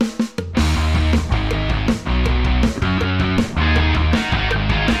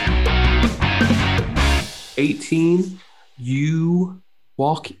18, you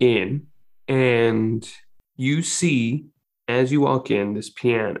walk in and you see, as you walk in, this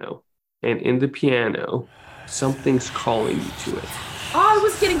piano. And in the piano, something's calling you to it. Oh, I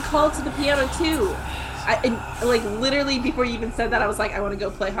was getting called to the piano too. Literally before you even said that, I was like, I want to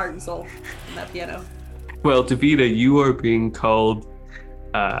go play Heart and Soul on that piano. Well, Davida, you are being called.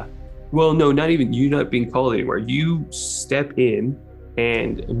 Well, no, not even you. Not being called anywhere. You step in,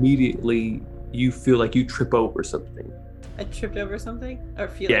 and immediately you feel like you trip over something. I tripped over something, or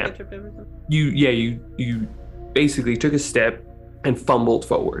feel like I tripped over something. You basically took a step and fumbled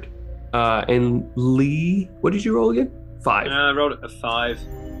forward. And Lee, what did you roll again? 5. I rolled a 5.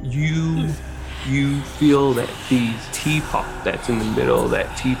 You feel that the teapot that's in the middle of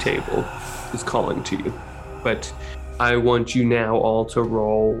that tea table is calling to you. But I want you now all to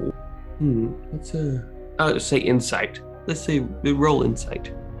roll. Say insight. Let's say roll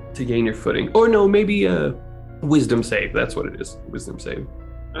insight to gain your footing. Or no, maybe a wisdom save. That's what it is. Wisdom save.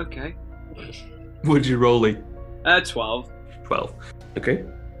 Okay. What'd you roll, Lee? 12. 12. Okay.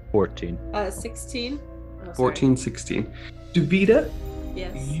 14. 16. 14, 16. Davida,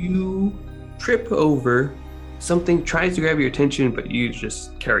 yes. You trip over. Something tries to grab your attention, but you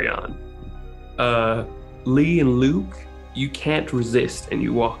just carry on. Lee and Luke, you can't resist, and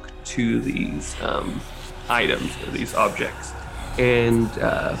you walk to these items or these objects. And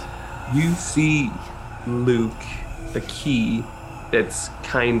you see, Luke, a key that's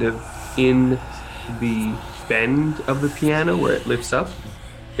kind of in the bend of the piano where it lifts up.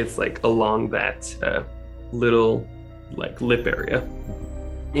 It's like along that little like lip area.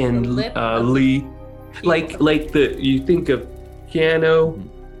 And Lee, like you think of piano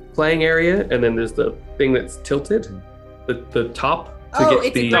playing area, and then there's the thing that's tilted, the top to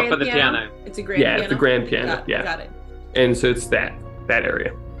get the top of the piano. It's a grand piano. Yeah, it's the grand piano. Got it. And so it's that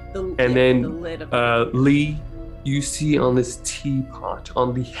area. The lid of Lee, you see on this teapot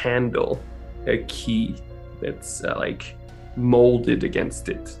on the handle a key that's like molded against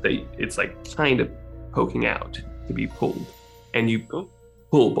it. It's like kind of poking out to be pulled, and you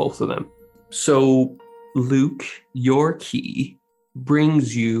pull both of them. So Luke, your key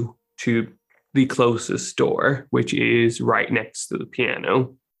brings you to the closest door, which is right next to the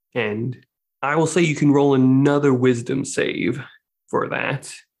piano. And I will say you can roll another wisdom save for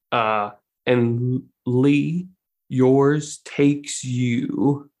that. And Lee, yours takes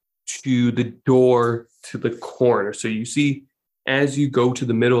you to the door to the corner. So you see, as you go to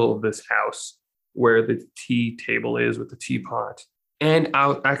the middle of this house where the tea table is with the teapot, and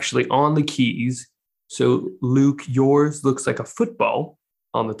out actually on the keys. So Luke, yours looks like a football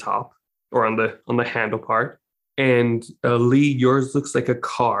on the top or on the handle part, and Lee, yours looks like a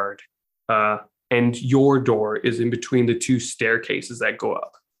card. And your door is in between the two staircases that go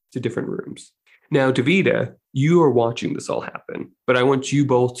up to different rooms. Now, Davida, you are watching this all happen, but I want you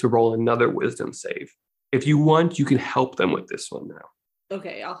both to roll another wisdom save. If you want, you can help them with this one now.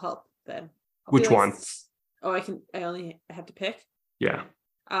 Okay, I'll help then. Which one? Oh, I only have to pick? Yeah.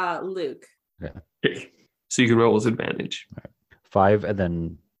 Luke. Yeah. Okay. So you can roll as advantage. Right. 5 and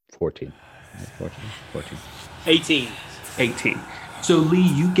then 14. 14. 18. So Lee,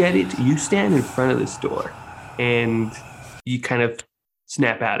 you get it. You stand in front of this door and you kind of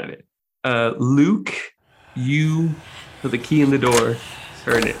snap out of it. Luke, you put the key in the door,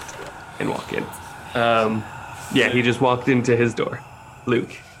 turn it, and walk in. He just walked into his door.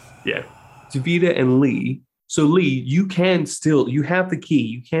 Luke. Yeah. Davida and Lee. So Lee, you have the key.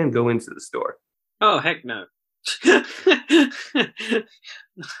 You can go into the store. Oh, heck no.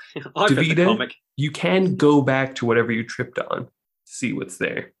 Davida, you can go back to whatever you tripped on to see what's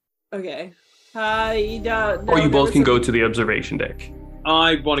there. Okay. Or you both can go to the observation deck.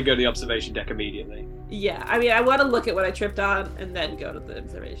 I want to go to the observation deck immediately. Yeah, I mean, I want to look at what I tripped on and then go to the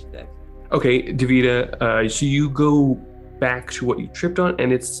observation deck. Okay, Davida, so you go back to what you tripped on,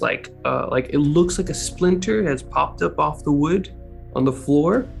 and it's like it looks like a splinter has popped up off the wood on the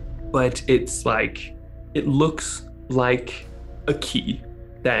floor, but it's like, it looks like a key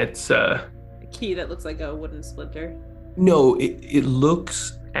that's a key that looks like a wooden splinter. No, it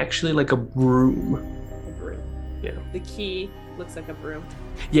looks actually like a broom. A broom. Yeah. The key looks like a broom.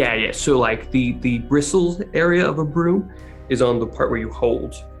 Yeah. So like the bristles area of a broom is on the part where you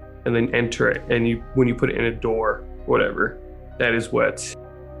hold and then enter it, and when you put it in a door, whatever, that is what's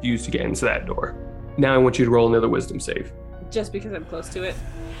used to get into that door. Now I want you to roll another wisdom save. Just because I'm close to it?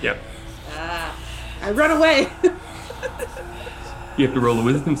 Yep. I run away. You have to roll a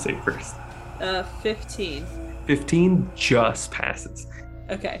wisdom save first. 15. 15 just passes.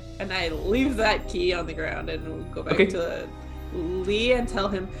 Okay, and I leave that key on the ground and we'll go back to Lee and tell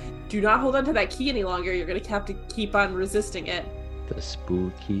him, do not hold on to that key any longer. You're going to have to keep on resisting it. The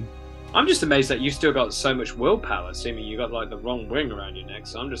spooky. I'm just amazed that you still got so much willpower, assuming you got like the wrong ring around your neck.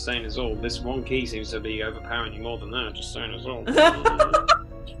 So I'm just saying, as all this one key seems to be overpowering you more than that. Just saying, as all.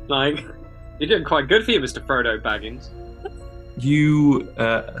 Like, you're doing quite good for you, Mr. Frodo Baggins. You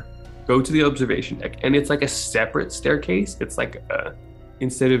go to the observation deck, and it's like a separate staircase. It's like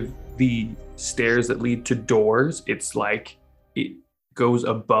instead of the stairs that lead to doors, it's like it goes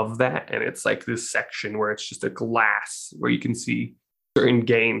above that, and it's like this section where it's just a glass where you can see certain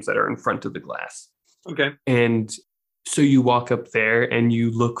games that are in front of the glass. Okay. And so you walk up there and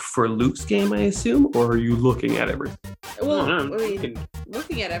you look for Luke's game, I assume, or are you looking at everything? Well, Oh, no, I mean,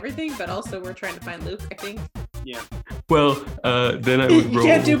 looking at everything, but also we're trying to find Luke, I think. Yeah. Well, then I would You roll.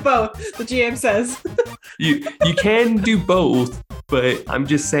 can't do both, the GM says. You can do both, but I'm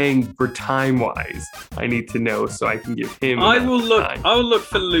just saying for time wise, I need to know so I can give him. I enough will look. time. I will look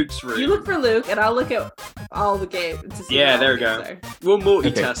for Luke's room. You look for Luke, and I'll look at all the games to see Yeah, what there all we the go. games are. We'll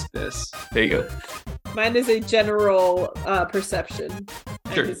multitask this. There you go. Mine is a general perception.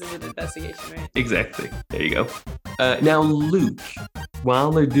 And Sure. this is an investigation, right? Exactly. There you go. Now, Luke,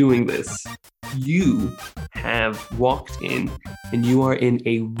 while they're doing this, you have walked in and you are in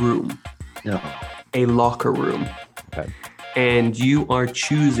a room, No. a locker room. Okay. And you are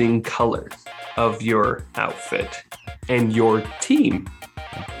choosing colors of your outfit and your team.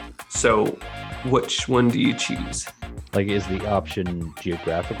 So, which one do you choose? Like, is the option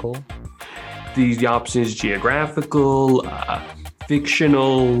geographical? The options: geographical,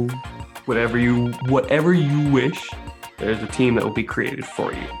 fictional, whatever you wish. There's a team that will be created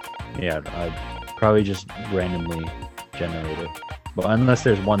for you. Yeah, I'd probably just randomly generate it. But unless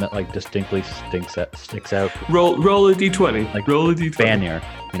there's one that like distinctly sticks out. Roll a d20. Like roll a d20. Vanier,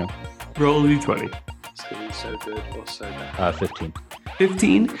 you know. Roll a d20. It's gonna be so good or so bad. 15.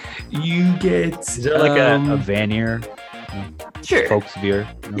 15. You get. Is there like a Vanier? Sure. Folksveer?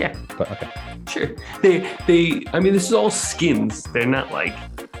 You know? Yeah. But okay. Sure. They. I mean, this is all skins. They're not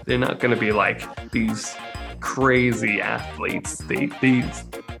gonna be like these crazy athletes.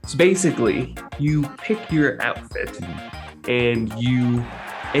 So basically, you pick your outfit and you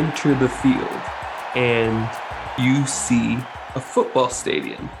enter the field and you see a football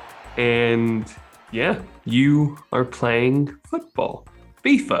stadium. And yeah, you are playing football.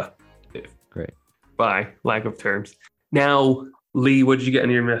 FIFA. Great. By lack of terms. Now, Lee, what did you get in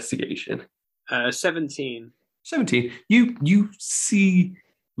your investigation? 17. 17. You see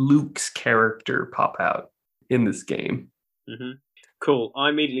Luke's character pop out in this game. Mm-hmm. Cool. I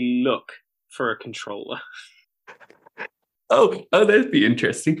immediately look for a controller. Oh, that'd be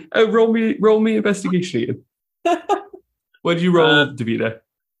interesting. Roll me investigation again. What did you roll, Davida?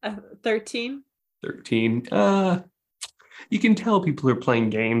 13. 13. You can tell people are playing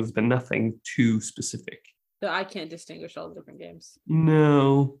games, but nothing too specific. So I can't distinguish all the different games.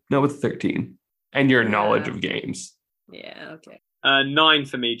 No, not with 13. And your knowledge of games. Yeah, okay. 9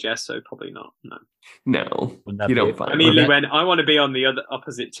 for me, Jess, so probably not. No. Wouldn't that You be don't it? find I immediately went, I want to be on the other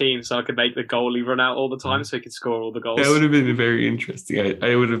opposite team so I could make the goalie run out all the time so he could score all the goals. That would have been very interesting.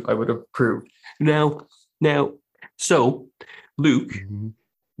 I would have approved. Now, so Luke, Mhm.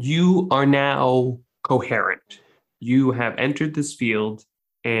 you are now coherent. You have entered this field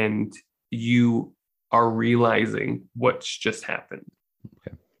and you are realizing what's just happened.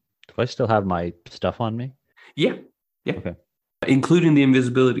 Do I still have my stuff on me? Yeah. Okay. Including the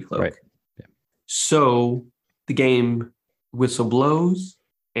invisibility cloak. Right. Yeah. So the game whistle blows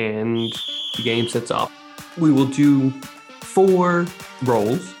and the game sets off. We will do 4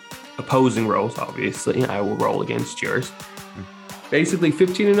 rolls, opposing rolls, obviously. I will roll against yours. Basically,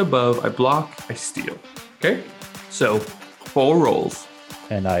 15 and above, I block, I steal. Okay? So 4 rolls.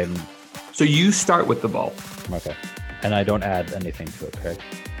 And I'm So you start with the ball. okay. And I don't add anything to it, correct?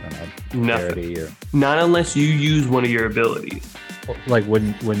 I don't add Nothing. dexterity or Not unless you use one of your abilities. like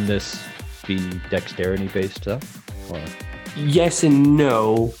wouldn't this be dexterity based stuff? Or Yes and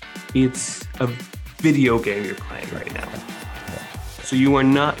no. It's a video game you're playing right now. So you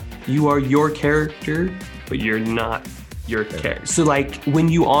are your character, but you're not your character. So like when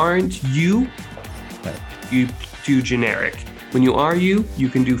you aren't you, Right. you do generic. When you are you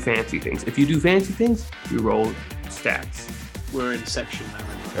can do fancy things. If you do fancy things, you roll stats. We're in section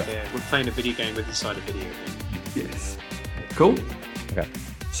now. Yeah. We're playing a video game with inside a video game. Yes. Cool. Okay.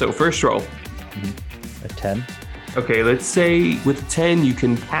 So first roll. a 10? Okay, let's say with a 10 you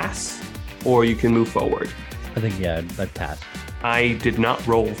can pass or you can move forward. I think I'd pass. I did not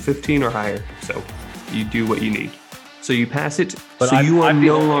roll 15 or higher, so you do what you need. So you pass it, But so I'm- you are I'm the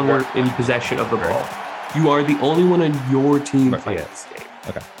no only longer one. in possession of the ball. You are the only one on your team Right, playing yeah. this game.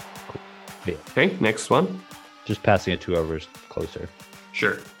 Okay. Cool. Yeah. Okay, next one. Just passing it to whoever's closer.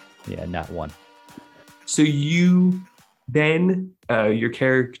 Sure. Yeah, not one. So you then, your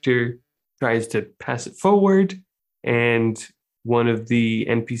character tries to pass it forward, and one of the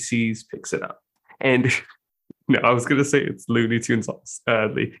NPCs picks it up. And no, I was gonna say it's Looney Tunes,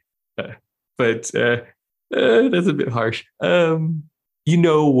 but that's a bit harsh. You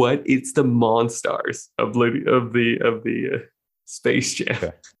know what? It's the Monstars of the Space Jam.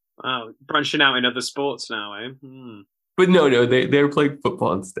 Okay. Wow, branching out in other sports now, eh? But no, they're playing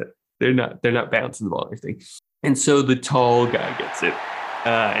football instead. They're not bouncing the ball or anything. And so the tall guy gets it.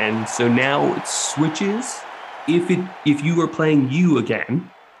 And so now it switches. If you are playing you again,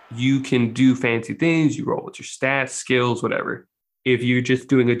 you can do fancy things. You roll with your stats, skills, whatever. If you're just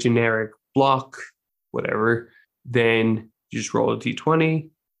doing a generic block, whatever, then you just roll a d20.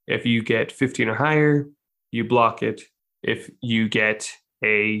 If you get 15 or higher, you block it. If you get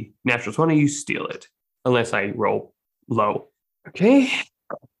a natural 20, you steal it. Unless I roll low.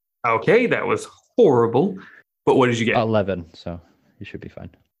 Okay, that was horrible. But what did you get? 11, so you should be fine.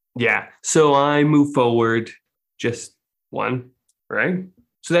 Yeah. So I move forward just one, right?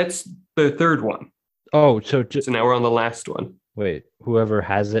 So that's the third one. Oh, so just So now we're on the last one. wait. Whoever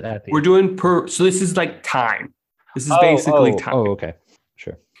has it at the We're doing so this is like time. This is basically time. Oh, okay.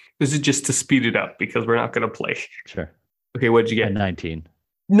 Sure. This is just to speed it up because we're not going to play. Sure. Okay, what did you At get? 19.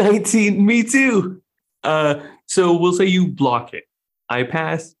 19. Me too. So we'll say you block it. I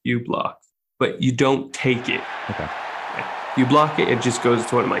pass, you block, but you don't take it. Okay. You block it, it just goes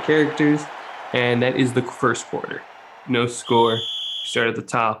to one of my characters, and that is the first quarter. No score. Start at the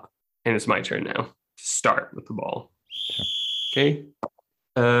top, and it's my turn now to start with the ball. Sure. Okay.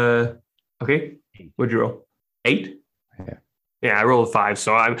 Okay. What'd you roll? 8? Yeah. Yeah, I rolled 5,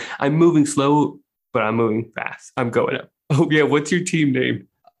 so I'm moving slow, but I'm moving fast. I'm going up. Oh yeah, what's your team name?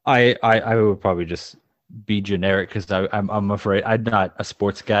 I would probably just be generic because I'm afraid I'm not a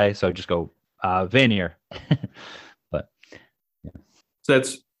sports guy, so I just go Vanier. But So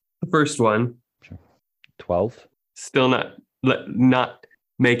that's the first one. 12. Still not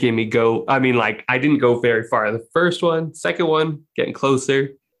making me go. I mean, like I didn't go very far. The first one, second one, getting closer.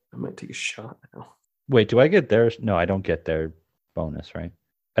 I might take a shot now. Wait, do I get theirs? No, I don't get their bonus, right?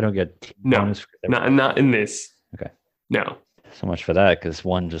 I don't get team No, bonus. For their Not in this. Okay. No. So much for that, because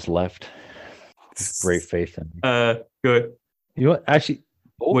one just left. Great faith in me. Good. You know what? Actually,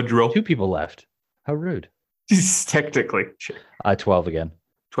 What'd you roll? 2 people left. How rude. Technically, sure. 12 again.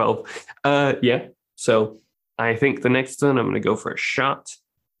 12. Yeah. So I think the next one I'm going to go for a shot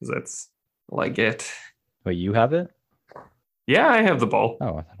because that's all I get. Wait, you have it? Yeah, I have the ball.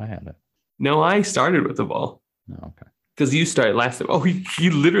 Oh, I thought I had it. No, I started with the ball No, okay. because you started last time. Oh,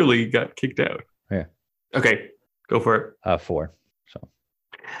 you literally got kicked out. Yeah. Okay, go for it. 4. So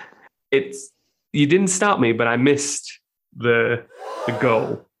You didn't stop me, but I missed the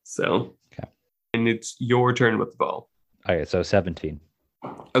goal. So, Okay. And it's your turn with the ball. okay, so 17.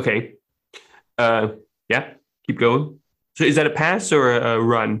 Okay. Yeah, keep going. So is that a pass or a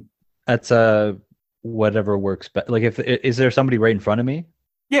run? That's whatever works best. Like, if is there somebody right in front of me?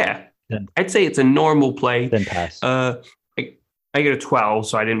 Yeah. Then- I'd say it's a normal play. Then pass. I get a 12,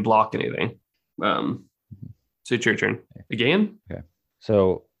 so I didn't block anything. So it's your turn. Again?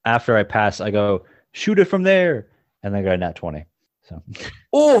 So after I pass, I go shoot it from there, and then I got a nat 20. So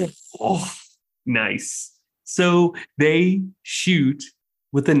Oh, nice. So they shoot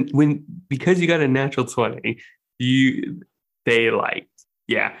because you got a natural 20, you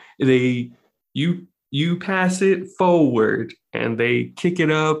pass it forward and they kick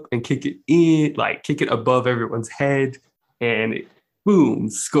it up and kick it in, like kick it above everyone's head, and boom,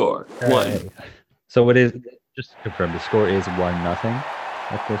 score. 1. So it is, just to confirm, the score is 1-0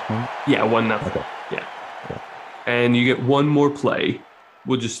 at this point. Yeah, 1-0. Okay. Yeah. Cool. And you get one more play.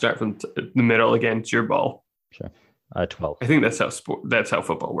 We'll just start from the middle again. It's your ball. Sure. 12. I think that's how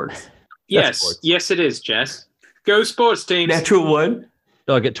football works. Yes, sports. yes, it is, Jess. Go sports teams. Natural 1.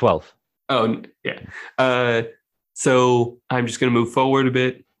 Oh, I get 12. Oh, yeah. So I'm just gonna move forward a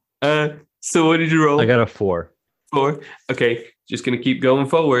bit. So what did you roll? I got a 4. 4. Okay, just gonna keep going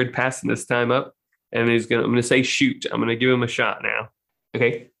forward, passing this time up, and I'm gonna say shoot. I'm gonna give him a shot now.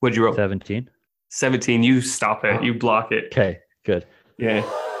 Okay, what'd you roll? 17. 17. You stop it. You block it. Okay, good. Yeah.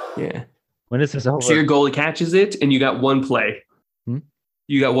 When is this over? So your goalie catches it, and you got one play. Hmm?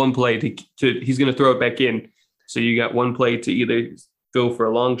 You got one play to. He's gonna throw it back in. So you got one play to either go for a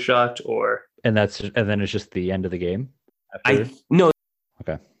long shot or. And then it's just the end of the game? After? No.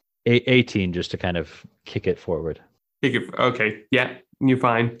 Okay. 18 just to kind of kick it forward. Kick it. Okay. Yeah, you're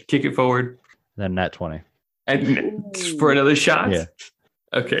fine. Kick it forward. Then nat 20. And for another shot? Yeah.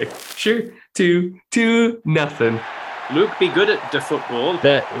 Okay, sure. 2, nothing. Luke, be good at the football.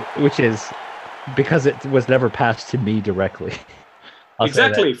 Which is because it was never passed to me directly. I'll say that.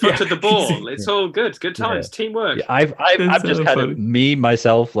 Exactly, foot to Yeah, the ball. exactly. It's all good. Good times, teamwork. Yeah, I'm That's just so kind funny. of me,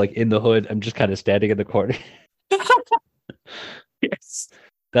 myself, like in the hood. I'm just kind of standing in the corner. Yes.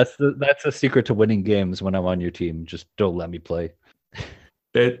 That's the secret to winning games when I'm on your team. Just don't let me play.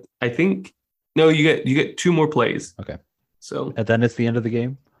 That I think. No, you get 2 more plays. Okay. So And then it's the end of the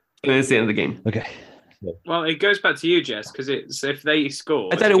game. and it's the end of the game. Okay. Well, it goes back to you, Jess, because it's if they score.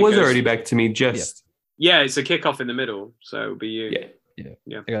 I thought it was already back to me. Just Yeah, it's a kickoff in the middle, so it'll be you.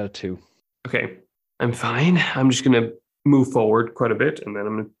 Yeah. I got a 2. Okay. I'm fine. I'm just gonna move forward quite a bit, and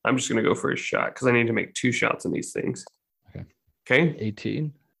then I'm just gonna go for a shot because I need to make 2 shots in these things. Okay. Okay.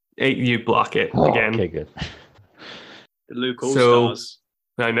 18. 8. You block it Oh, again. okay, good. The Luke All So- Stars.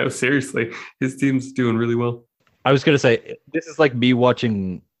 I know. Seriously, his team's doing really well. I was gonna say this is like me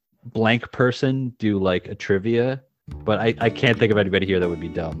watching blank person do like a trivia, but I can't think of anybody here that would be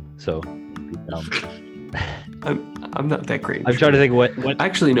dumb. So I'm not that great. I'm trying to think what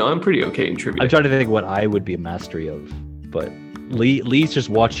Actually, no. I'm pretty okay in trivia. I'm trying to think what I would be a mastery of. But Lee's just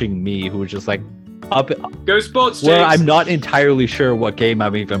watching me, who was just like up Go Sports, where James. I'm not entirely sure what game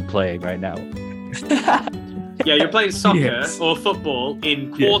I'm even playing right now. Yeah, you're playing soccer Yes. or football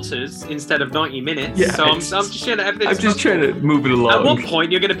in Yeah. quarters instead of 90 minutes. Yeah, so I'm it's- just saying that everything's I'm just trying to move it At along. one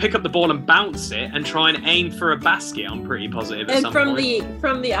point, you're going to pick up the ball and bounce it and try and aim for a basket. I'm pretty positive. At And some from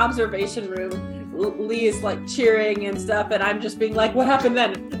point. the observation room, Lee is like cheering and stuff, and I'm just being like, "What happened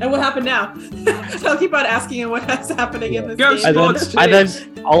then? And what happened now?" So I'll keep on asking him what's happening in this Go game. Sports, And then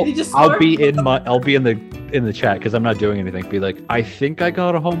James. I'll Did you just I'll score? be in the chat because I'm not doing anything. Be like, I think I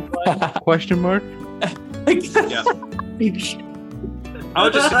got a home play? Question mark. Yeah.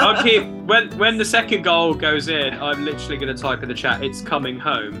 I'll keep when the second goal goes in. I'm literally going to type in the chat, "It's coming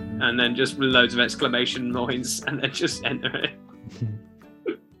home," and then just loads of exclamation points, and then just enter it.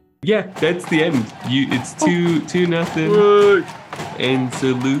 Yeah, that's the end. It's 2 nothing, Woo! and so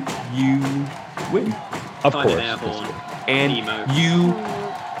Luke, you win. Of Find an course. airborne. And Emo.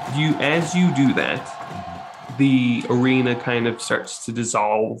 you as you do that, the arena kind of starts to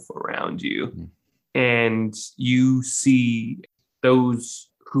dissolve around you, and you see those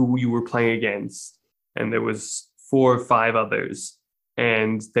who you were playing against, and there was 4 or 5 others,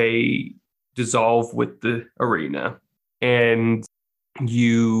 and they dissolve with the arena, and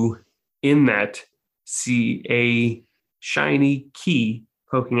you in that see a shiny key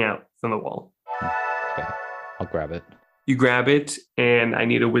poking out from the wall. Okay. I'll grab it. You grab it, and I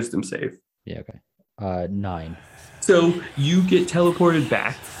need a wisdom save. Yeah. Okay. 9. So you get teleported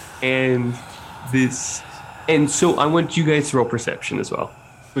back, and so I want you guys to roll perception as well.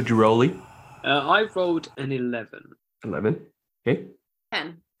 Would you roll, Lee? I rolled an 11. 11. Okay.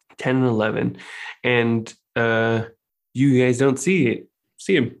 10. 10 and 11. And you guys don't see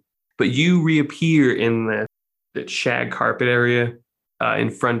him. But you reappear in that shag carpet area in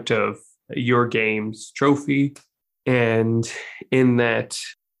front of your game's trophy. And in that,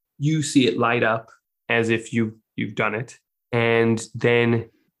 you see it light up as if you've done it. And then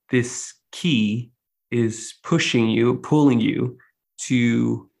this key is pulling you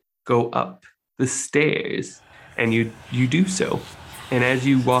to go up the stairs. And you do so. And as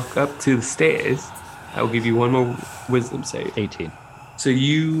you walk up to the stairs, I will give you one more wisdom save. 18. So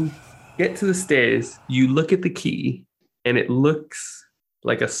you get to the stairs, you look at the key, and it looks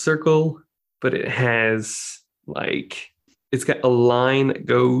like a circle, but it has it's got a line that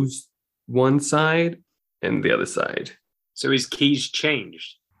goes one side and the other side. So his keys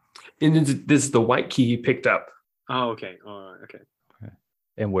changed. And this is the white key you picked up. Oh, okay. All right. Okay.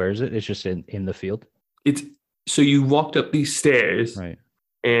 And where is it? It's just in the field. So you walked up these stairs, Right.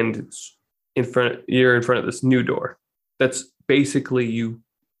 and it's you're in front of this new door. That's basically, you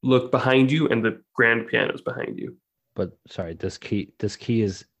look behind you and the grand piano is behind you. But sorry, this key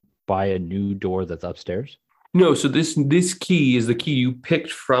is by a new door that's upstairs. No, so this key is the key you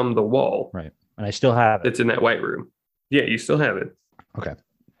picked from the wall Right. And I still have it. that's in that white room. Yeah, you still have it. Okay.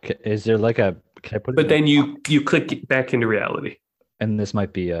 Is there like can I put it But in- then you click it back into reality. and this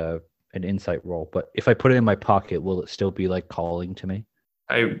might be an insight roll, but if I put it in my pocket, will it still be like calling to me?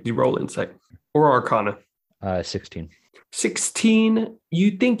 You roll insight or arcana. 16. 16,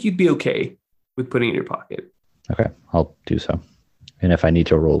 you think you'd be okay with putting it in your pocket. Okay, I'll do so. And if I need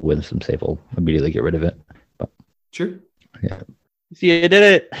to roll wisdom save, I'll immediately get rid of it. Sure. See, I did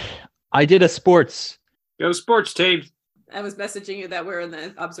it. I did a sports. Go Sports team. I was messaging you that we're in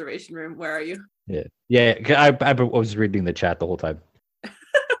the observation room. Where are you? Yeah. I was reading the chat the whole time.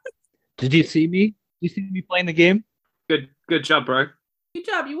 Did you see me? Did you see me playing the game? Good job, bro. Good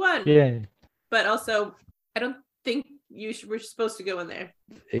job, you won. Yeah. But also, I don't think we're supposed to go in there.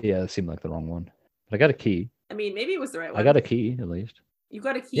 Yeah, it seemed like the wrong one. But I got a key. I mean, maybe it was the right one. I got a key, at least. You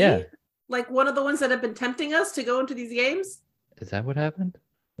got a key? Yeah. Like one of the ones that have been tempting us to go into these games? Is that what happened?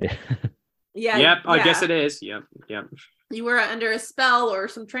 Yeah. Yeah. Yep, I yeah. guess it is. Yep. You were under a spell or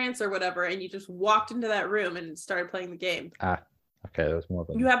some trance or whatever, and you just walked into that room and started playing the game. Okay, that was more of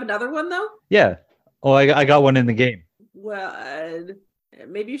a... You have another one, though? Yeah. Oh, I got one in the game. Well,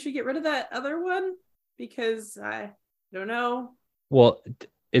 maybe you should get rid of that other one, because I don't know. Well,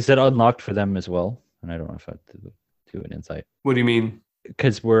 is it unlocked for them as well? And I don't know if I have to do an insight. What do you mean?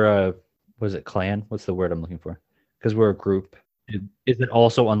 Because we're a... Was it clan? What's the word I'm looking for? Because we're a group. Is it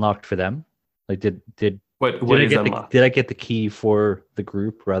also unlocked for them? Like, did What I is get unlocked? did I get the key for the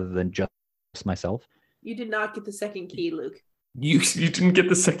group rather than just myself? You did not get the second key, Luke. You didn't get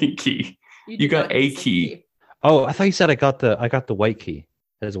the second key. You You did got not get a the second key. Oh, I thought you said I got the white key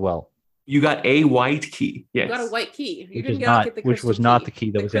as well. You got a white key. Yes. You got a white key. You Which didn't is get the which crystal was not key. the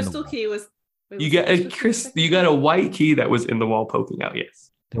key that was in the crystal wall. key was. Wait, You was got the a crystal key Chris. the second You got a key? white key that was in the wall poking out.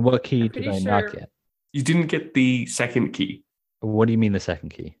 Yes. Then what key I'm did pretty I sure- not get? You didn't get the second key. What do you mean the second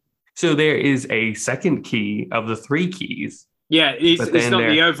key? So there is a second key of the 3 keys. Yeah, it's But it's then not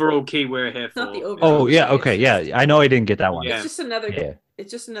there- the overall key we're here for. Not the overall. Oh yeah, okay, yeah. I know I didn't get that one. Yeah. It's just another. Yeah.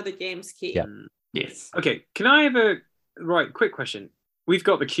 It's just another game's key. Yeah. Yes. Okay, can I have a quick question? We've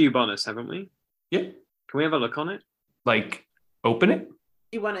got the cube on us, haven't we? Yeah. Can we have a look on it? Like, open it.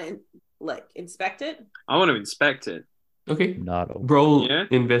 You want to inspect it? I want to inspect it. Okay. Not over. Roll Yeah.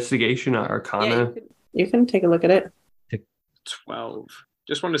 investigation or Arcana. You can take a look at it. 12.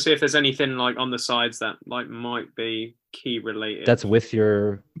 Just want to see if there's anything like on the sides that like might be key related. That's with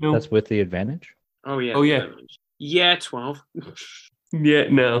your No. that's with the advantage? Oh yeah. Oh, yeah. Yeah, 12. Yeah.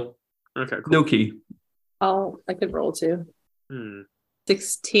 No. Okay, cool. No key. I could roll too.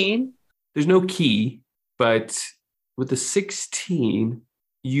 16. There's no key, but with the 16,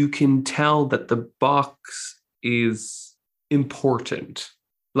 you can tell that the box is important.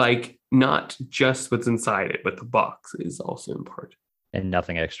 Like, not just what's inside it, but the box is also important. And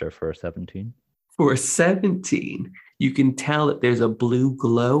nothing extra for a 17. For a 17, you can tell that there's a blue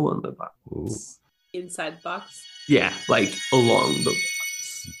glow on the box. Ooh. Inside the box. Yeah, like along the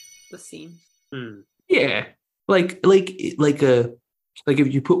box. The seam. Yeah, like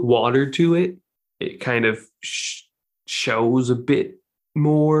if you put water to it, it kind of shows a bit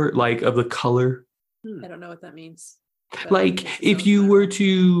more like of the color. I don't know what that means. but Like it if sounds you fun. were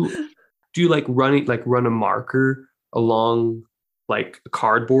to do run a marker along like a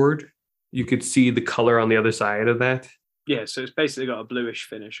cardboard, you could see the color on the other side of that. Yeah, so it's basically got a bluish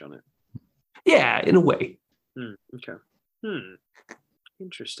finish on it. Yeah, in a way. Okay.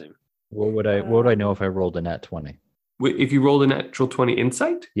 Interesting. What would I know if I rolled a nat 20? If you rolled a natural 20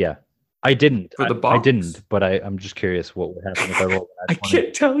 insight, Yeah. I didn't. For the I box? didn't, but I'm just curious what would happen if I rolled a I nat 20.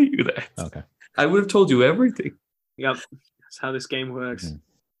 can't tell you that. Okay. I would have told you everything. Yep. That's how this game works.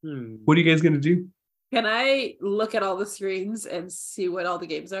 What are you guys gonna do? Can I look at all the screens and see what all the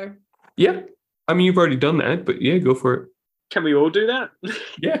games are? Yeah, I mean you've already done that, but yeah, go for it. Can we all do that?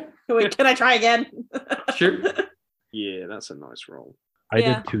 Yeah, Wait, can I try again? sure. Yeah, that's a nice roll. I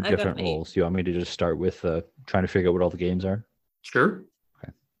Yeah, did 2 I got different an 8. rolls. Do you want me to just start with trying to figure out what all the games are? Sure.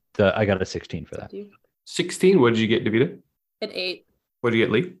 I got a 16 for that. 16. What did you get, Davida? At 8. What did you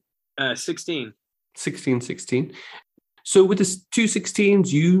get, Lee? 16. 16. So with the 2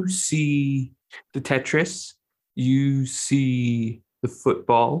 16s, you see the Tetris, you see the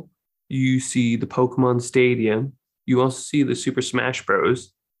football, you see the Pokemon Stadium, you also see the Super Smash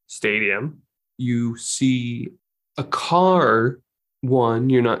Bros. Stadium, you see a car one,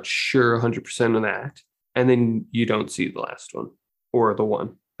 you're not sure 100% of that, and then you don't see the last one, or the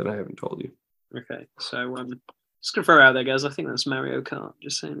one that I haven't told you. Okay, so just gonna throw it out there, guys. I think that's Mario Kart.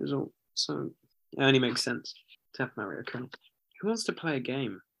 Just saying, is all. So it only makes sense to have Mario Kart. Who wants to play a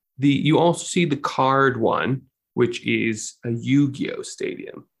game? You also see the card one, which is a Yu-Gi-Oh!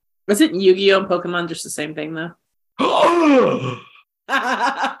 Stadium. Isn't Yu-Gi-Oh! And Pokemon just the same thing, though? Oh!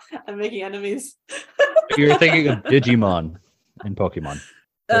 I'm making enemies. You're thinking of Digimon and Pokemon.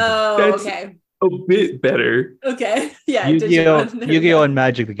 Oh, That's- okay. A bit better. Okay. Yeah. Yu-Gi-Oh! Digimon. There we Yu-Gi-Oh! go. and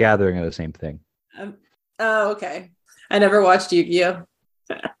Magic the Gathering are the same thing. Oh, okay. I never watched Yu-Gi-Oh!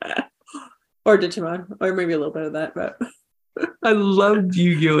 Or Digimon, or maybe a little bit of that, but I loved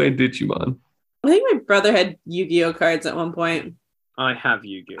Yu-Gi-Oh! And Digimon. I think my brother had Yu-Gi-Oh! Cards at one point. I have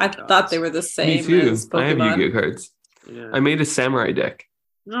Yu-Gi-Oh! I cards. thought they were the same Me too. as I have Pokemon. Yu-Gi-Oh! cards. Yeah. I made a samurai deck.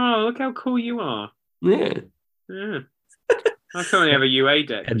 Oh, look how cool you are. Yeah. Yeah. I currently have a UA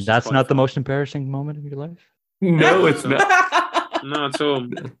deck. And which is that's quite not the fun. most embarrassing moment of your life? No, it's not. Not at all.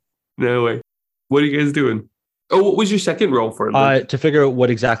 No way. What are you guys doing? Oh, what was your second roll for? Luke? To figure out what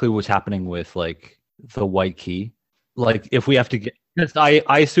exactly was happening with like the white key. Like if we have to get, 'cause I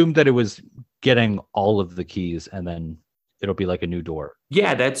assumed that it was getting all of the keys and then it'll be like a new door.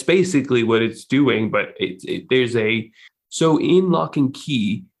 Yeah, that's basically what it's doing. But there's so in Lock and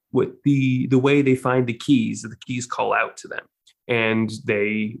Key, what the way they find the keys call out to them, and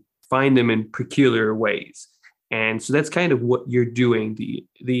they find them in peculiar ways. And so that's kind of what you're doing.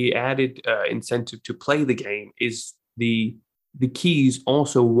 The added incentive to play the game is the keys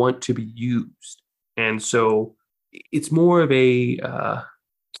also want to be used, and so it's more of a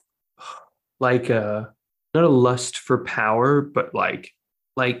not a lust for power, but like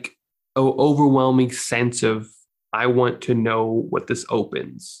a overwhelming sense of I want to know what this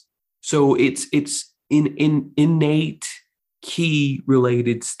opens. So it's in innate key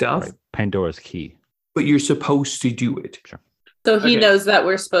related stuff, Right. Pandora's key. but you're supposed to do it. So he Okay. knows that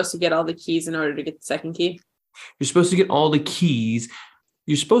we're supposed to get all the keys in order to get the second key. You're supposed to get all the keys.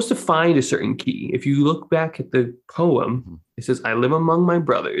 You're supposed to find a certain key. If you look back at the poem, it says, I live among my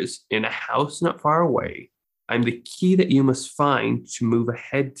brothers in a house not far away. I'm the key that you must find to move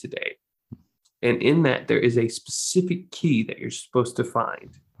ahead today. And in that, there is a specific key that you're supposed to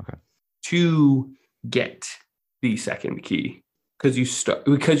find to get the second key. Because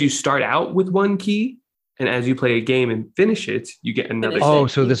you start out with one key, and as you play a game and finish it, you get another Finish key. it. Oh,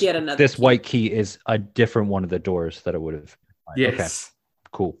 so You this get another this key. white key is a different one of the doors that it would have. Okay, Yes.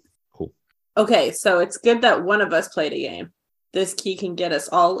 cool. Okay, so it's good that one of us played a game. This key can get us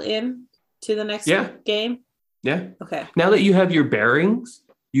all in to the next Yeah. game. Yeah. Okay. Now that you have your bearings,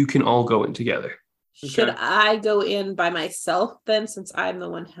 you can all go in together. Should Okay. I go in by myself then, since I'm the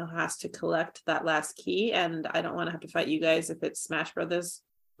one who has to collect that last key, and I don't want to have to fight you guys if it's Smash Brothers?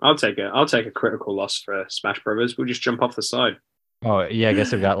 I'll take a critical loss for Smash Brothers. We'll just jump off the side. Oh yeah, I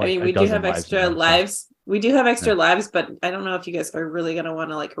guess I've got like. I mean, a we do dozen have extra now, so- lives. We do have extra lives, but I don't know if you guys are really gonna want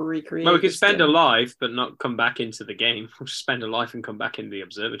to like recreate. Well, we could this spend a game. life, but not come back into the game. We'll just spend a life and come back in the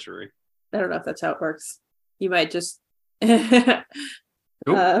observatory. I don't know if that's how it works. You might just.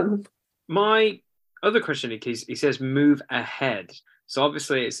 Nope. My other question, he says move ahead. So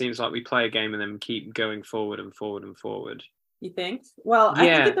obviously it seems like we play a game and then keep going forward and forward and forward. You think? Well, I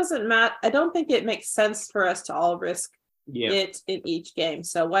Yeah. think it doesn't matter. I don't think it makes sense for us to all risk Yeah, it in each game.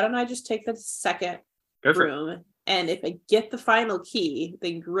 So why don't I just take the second go for it. room, and if I get the final key,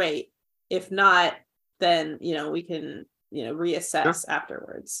 then great. If not, then we can reassess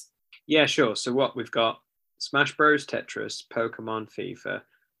afterwards. Yeah, sure. So what we've got: Smash Bros, Tetris, Pokemon, FIFA.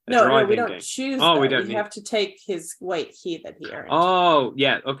 a No, we driving don't game. choose. Oh, we that. don't We need- have to take his white key that he earned. Oh,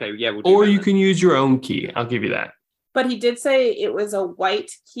 yeah. Okay, yeah. We'll do Or that you then. can use your own key. I'll give you that. But he did say it was a white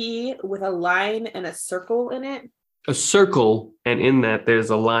key with a line and a circle in it. A circle, and in that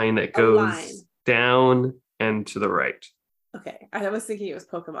there's a line that goes line. down and to the right. Okay, I was thinking it was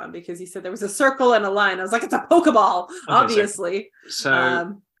Pokemon because he said there was a circle and a line. I was like, it's a Pokeball, obviously.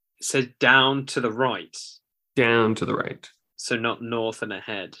 So it says down to the right. Down to the right. So not north and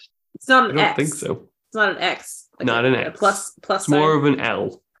ahead. It's not I an don't X. think so. It's not an X. Like Not an X. Plus It's more sign. of an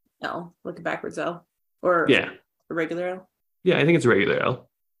L. L, like a backwards L, or Yeah. a regular L. Yeah, I think it's a regular L.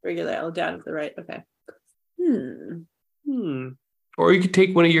 Regular L down to the right. Okay. Or you could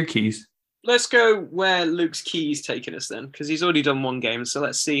take one of your keys. Let's go where Luke's key's taking us then, because he's already done one game. So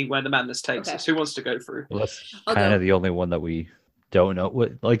let's see where the madness takes Okay. us. Who wants to go through? Well, that's I'll kind go. of the only one that we don't know.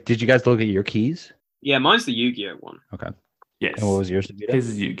 What like? Did you guys look at your keys? Yeah, mine's the Yu-Gi-Oh one. Okay. Yes. And what was yours? Davida? His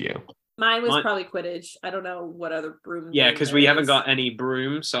is Yu-Gi-Oh! Mine was Mine- probably Quidditch. I don't know what other broom. Yeah, game because there we haven't is. got any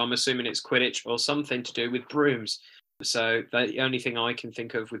brooms, so I'm assuming it's Quidditch or something to do with brooms. So the only thing I can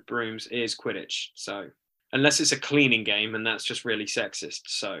think of with brooms is Quidditch. So unless it's a cleaning game, and that's just really sexist.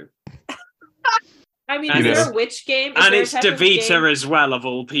 So I mean, And is there it's- a witch game? Is and there a it's type of Davita game- as well, of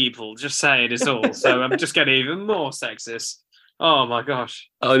all people. Just saying, it's all. So I'm just getting even more sexist. Oh my gosh!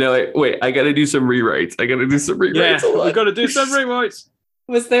 Oh no! Wait! I gotta do some rewrites. Yeah, Hold on. we've got to do some rewrites.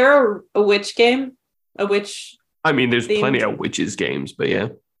 Was there a witch game? A witch? I mean, there's themed- plenty of witches games, but yeah,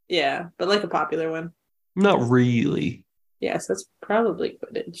 Yeah, but like a popular one. not really. Yeah, so it's probably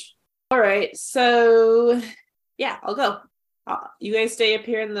Quidditch. All right, so yeah, I'll go. You guys stay up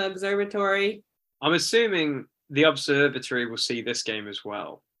here in the observatory. I'm assuming the observatory will see this game as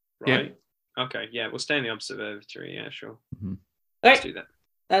well, Yeah. right? Okay, yeah, we'll stay in the observatory. Yeah, sure. All Let's right, do that.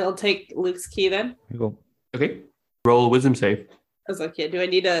 that'll take Luke's key then. You go. Okay. Roll a wisdom save. I was like, yeah, do I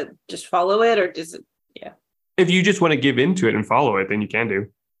need to just follow it or does it? If you just want to give into it and follow it, then you can do.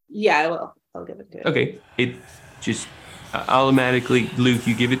 Yeah, I will. I'll give it to it. Okay. It just automatically, Luke,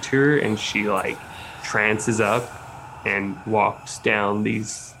 you give it to her, and she like trances up and walks down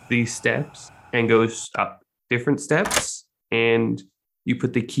these steps and goes up different steps. And you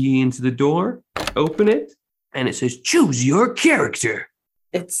put the key into the door, open it, and it says, "Choose your character."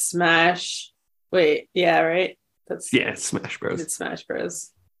 It's Smash. Wait, yeah, right? That's Yeah, Smash Bros. It's Smash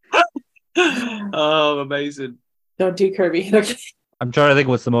Bros. Oh, amazing. Don't do Kirby. Okay. I'm trying to think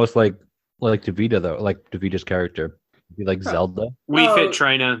what's the most like Davida though, like Davida's character. Be like Huh. Zelda. We Oh, Fit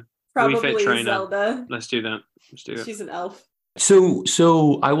Trainer. We Fit Probably Trainer. Zelda. Let's do that. Let's do it. She's an elf.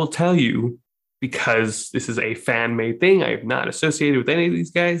 So I will tell you, because this is a fan-made thing, I have not associated with any of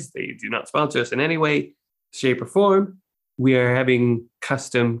these guys. They do not sponsor us in any way, shape, or form. We are having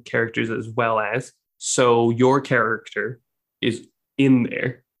custom characters as well as. So your character is in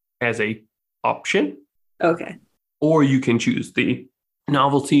there as a option, Okay. or you can choose the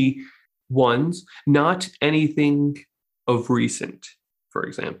novelty ones, not anything of recent, for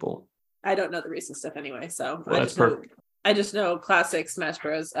example. I don't know the recent stuff anyway, so Well, I that's just know perfect. I just know classic Smash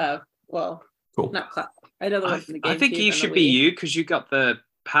Bros. Well, Cool. not classic. I know the one from the game. I think you should be you because you got the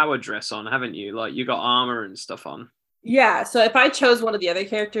power dress on, haven't you? Like you got armor and stuff on. Yeah, so if I chose one of the other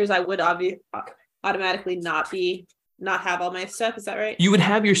characters, I would automatically not have all my stuff. Is that right? You would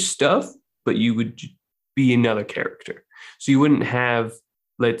have your stuff, but you would be another character. So you wouldn't have,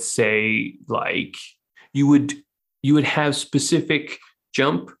 let's say, like you would have specific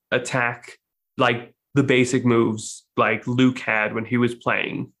jump, attack, like the basic moves like Luke had when he was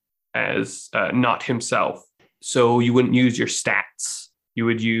playing as not himself. So you wouldn't use your stats. You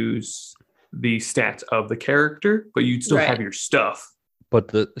would use the stats of the character, but you'd still Right. have your stuff. But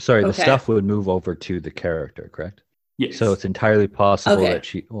the Okay. stuff would move over to the character, correct? Yes. So it's entirely possible Okay. that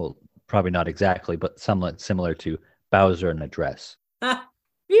she, well, probably not exactly, but somewhat similar to Bowser in a dress.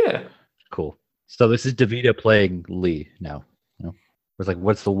 yeah. Cool. So this is Davida playing Lee now. You know, it's like,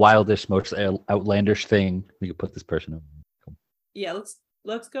 what's the wildest, most outlandish thing we could put this person in? Yeah,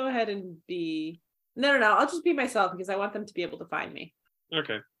 let's go ahead and be. No. I'll just be myself because I want them to be able to find me.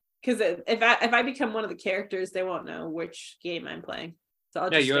 Okay. Because if I become one of the characters, they won't know which game I'm playing. So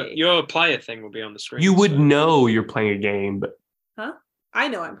I'll Yeah, just stay. your player thing will be on the screen. You would so- know you're playing a game, but I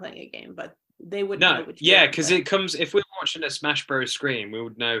know I'm playing a game, but they wouldn't know No, which. yeah, game I'm because playing. it comes if we're watching a Smash Bros. Screen, we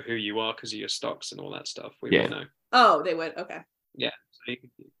would know who you are because of your stocks and all that stuff. We Yeah. would know. Oh, they would. Okay. So you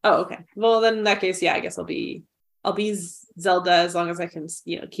could- Oh, okay. Well, then in that case, yeah, I guess I'll be Zelda as long as I can,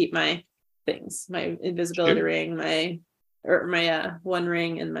 keep my things, my invisibility Sure. ring, my one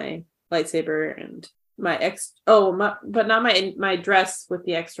ring, and my lightsaber, and my but not my dress with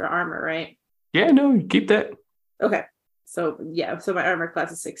the extra armor, right? yeah, no, keep that. Okay. So yeah, so my armor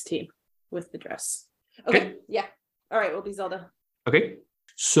class is 16 with the dress. Okay. Okay. Yeah. All right, we'll be Zelda. Okay.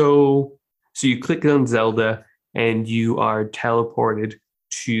 So you click on Zelda and you are teleported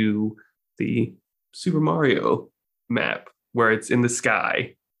to the Super Mario map where it's in the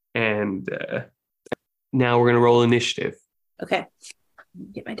sky. And now we're going to roll initiative. Okay.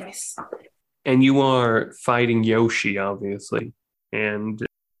 Get my dice. And you are fighting Yoshi, obviously. And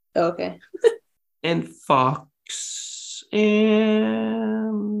Okay. Fox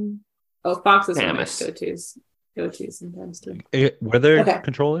and Oh, Fox is one of my Samus. go-tos sometimes too. Were there Okay.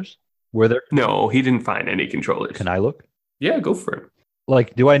 controllers? Were there? No, he didn't find any controllers. Can I look? Yeah, go for it.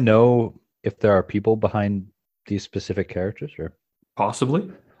 Like, do I know if there are people behind these specific characters, or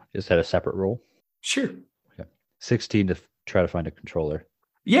Possibly. is that a separate role? Sure. 16 to try to find a controller,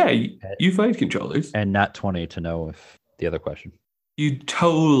 Yeah, you find controllers. and not 20 to know if the other question. You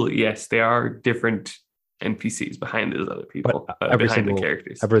totally, yes, there are different NPCs behind those other people, every behind single- the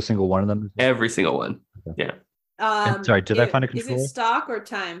characters. Every single one of them. Every single one. Sorry, did I find a Is controller? it stock or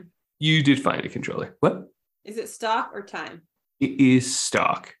time? You did find a controller. What? Is it stock or time? It is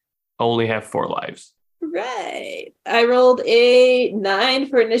stock. Only have 4 lives. Right. I rolled a 9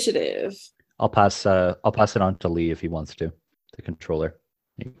 for initiative. I'll pass it on to Lee if he wants to. The controller.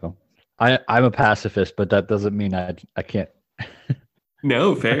 There you go. I'm a pacifist, but that doesn't mean I can't.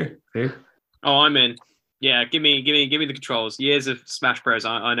 No, fair. Oh, I'm in. Yeah, give me the controls. Years of Smash Bros.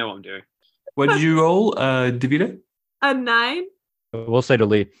 I know what I'm doing. What did you roll, Davida? A 9? We'll say to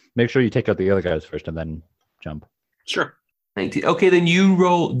Lee, make sure you take out the other guys first and then jump. Sure. 19. Okay, then you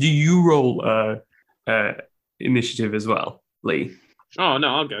roll. Do you roll initiative as well, Lee? Oh no,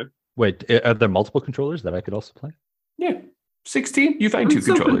 I'll go. Wait, are there multiple controllers that I could also play? Yeah. 16. You find I'm 2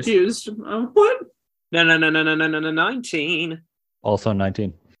 so controllers. confused. What? No, 19. Also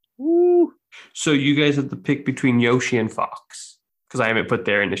 19. Woo. So you guys have to pick between Yoshi and Fox because I haven't put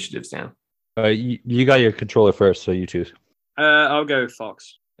their initiatives down. You got your controller first, so you choose. I'll go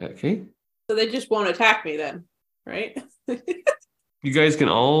Fox. Okay. So they just won't attack me then? right? You guys can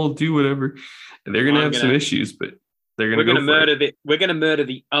all do whatever. They're gonna I'm have some gonna- issues, but they're gonna We're go gonna for murder it. we're gonna murder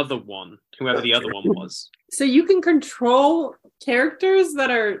the other one, whoever the other one was. So you can control characters that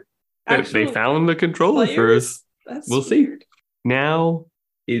are They actually found the controller for players? us. That's We'll see. weird. Now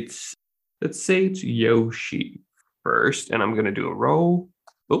let's say it's Yoshi first, and I'm gonna do a roll.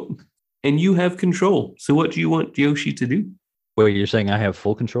 Oh, and you have control. So what do you want Yoshi to do? Wait, you're saying I have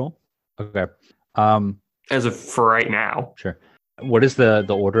full control? Okay. As of for right now. Sure. What is the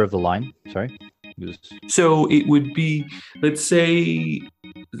order of the line? Sorry. It was- So it would be, let's say,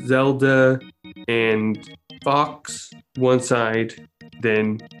 Zelda and Fox one side,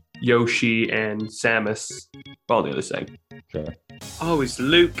 then Yoshi and Samus on the other side. Sure. Oh, is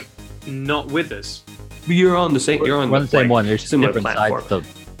Luke not with us? But you're on the same. You're on We're on the same like, one. There's similar different platform. sides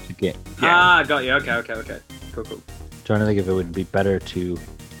of the game. Yeah. Got you. Okay. Cool. Trying to think if it would be better to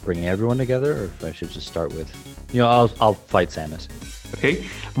bring everyone together, or if I should just start with, I'll fight Samus, Okay.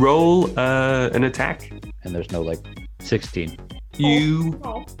 Roll an attack. and there's no like 16. You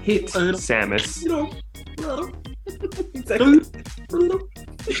Oh, hit Samus. exactly.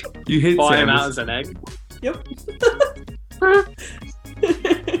 You hit Buy him out Samus. as an egg. Yep.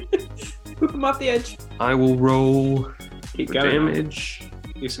 Poop him off the edge. I will roll Keep for going. damage.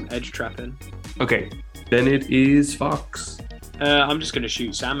 Do some edge trapping. Okay. Then it is Fox. I'm just gonna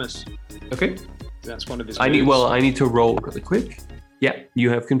shoot Samus. Okay. That's one of his. I need moves. to roll really quick. Yeah, you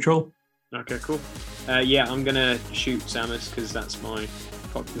have control. Okay, cool. Yeah, I'm gonna shoot Samus because that's my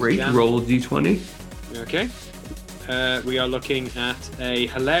Fox's Great. jam. Roll a d20. Okay. We are looking at a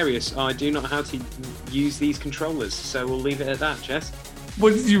hilarious. I do not know how to use these controllers, so we'll leave it at that, Jess.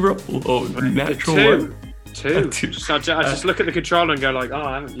 What did you roll? Oh, natural Two. one. Two. Two. So I just look at the controller and go like, oh,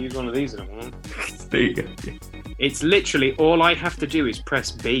 I haven't used one of these in a while. There you go. It's literally all I have to do is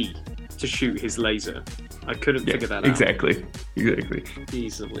press B to shoot his laser. I couldn't Yeah, figure that out. exactly.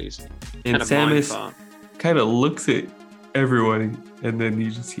 Jeez Louise. And Kind of mind Samus fart. kind of looks at everyone, and then you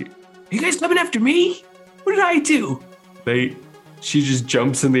just hear, "You guys coming after me? What did I do?" She just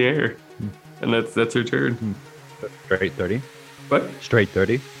jumps in the air, and that's her turn. Straight 30. What? Straight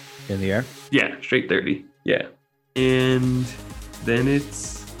 30 in the air. Yeah, straight 30. Yeah, and then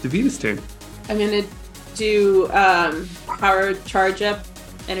it's Davita's turn. I'm gonna do power charge up,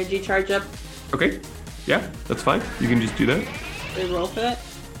 energy charge up. Okay. Yeah, that's fine. You can just do that. Do I roll for that?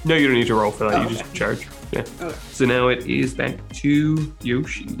 No, you don't need to roll for that. Oh, You just okay. charge. Yeah. Okay. So now it is back to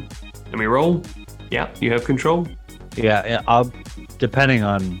Yoshi. Let me roll. Yeah, you have control. Yeah, I'll, depending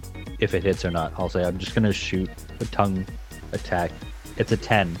on if it hits or not, I'll say I'm just gonna shoot a tongue attack. It's a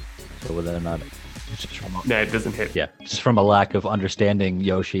 10, so whether or not, it's just from No, it doesn't hit. just from a lack of understanding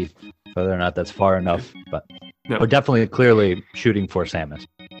Yoshi, whether or not that's far enough. But No. we're definitely clearly shooting for Samus.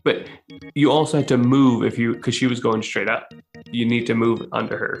 But you also have to move because she was going straight up. You need to move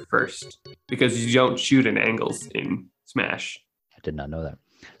under her first because you don't shoot in angles in Smash. I did not know that.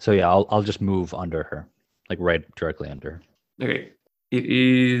 So yeah, I'll just move under her, like right directly under her. Okay, it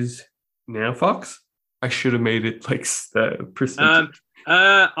is now Fox. I should have made it like percentage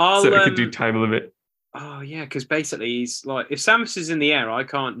I'll. so I could do time limit. Oh yeah, because basically he's like, if Samus is in the air, I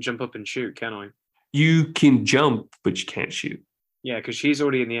can't jump up and shoot, can I? You can jump, but you can't shoot. Yeah, because she's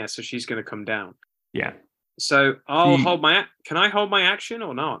already in the air, so she's going to come down. Yeah, So I'll See- hold my. Can I hold my action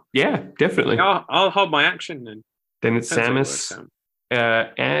or not? yeah, definitely. I'll hold my action then. Then it's Depends how it works Samus.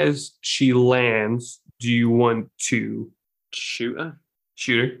 out. As she lands, do you want to Shoot her.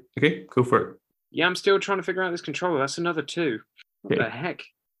 shoot her? Okay, go for it. Yeah, I'm still trying to figure out this controller. That's another 2. What Okay. the heck?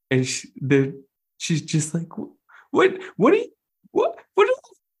 And she's just like, what are you,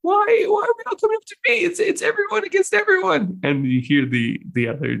 why are we all coming up to me? It's everyone against everyone. And you hear the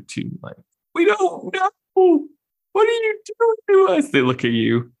other two like, we don't know. What are you doing to us? They look at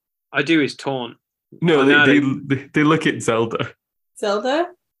you. I do is taunt. No, Oh, no, they look at Zelda. Zelda?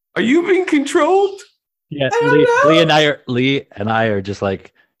 Are you being controlled? Yeah, I don't know. Lee and I are just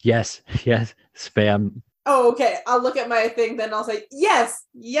like, yes, spam. Oh, okay. I'll look at my thing, then I'll say, yes,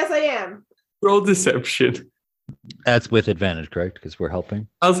 I am. Roll deception. That's with advantage, correct? Because we're helping.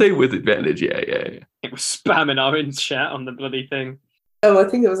 I'll say with advantage. Yeah. It was spamming orange chat on the bloody thing. Oh, I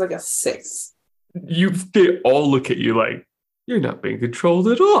think it was like a 6. They all look at you like, you're not being controlled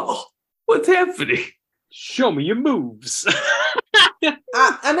at all. What's happening? Show me your moves.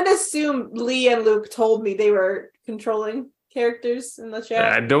 I'm going to assume Lee and Luke told me they were controlling characters in the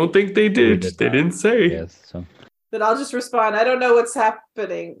chat. I don't think they did. did They not. didn't say. Yes. So Then I'll just respond. I don't know what's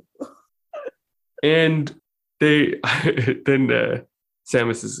happening. And they then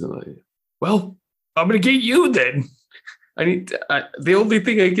Samus is like, well, I'm gonna get you then. The only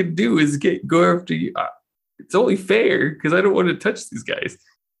thing I can do is go after you. It's only fair because I don't want to touch these guys.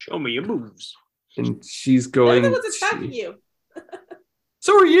 Show me your moves. And she's They're going. the ones attacking you.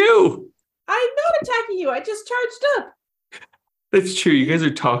 So are you. I'm not attacking you. I just charged up. That's true. You guys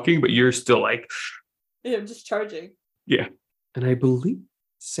are talking, but you're still like, Yeah, I'm just charging. yeah. And I believe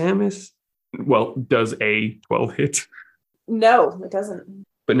Samus, well, does a 12 hit. No, it doesn't.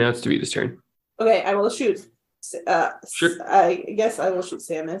 But now it's Davita's turn. Okay, I will shoot. Sure. I guess I will shoot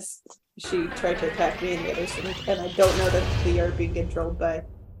Samus. She tried to attack me and the others, and I don't know that they are being controlled by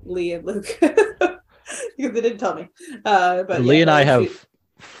Lee and Luke because they didn't tell me. But Lee yeah, and I have shoot.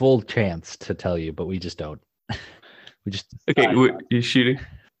 full chance to tell you, but we just don't. We just Okay, you're shooting.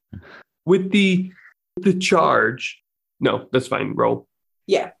 With the charge. No, that's fine. Roll.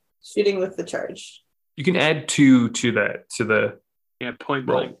 Yeah, shooting with the charge. You can add 2 to the Yeah, point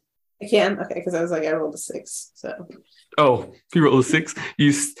roll. blank. I can, okay, because I was like, I rolled a 6, so Oh, you roll a 6.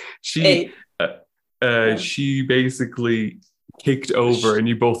 She 8. she basically kicked over and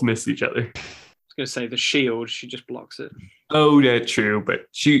you both missed each other. I was going to say the shield, she just blocks it. Oh, that's true, but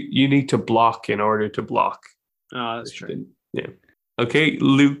you need to block in order to block. Oh, that's true. Yeah. Okay,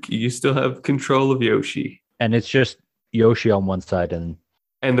 Luke, you still have control of Yoshi. and it's just Yoshi on one side and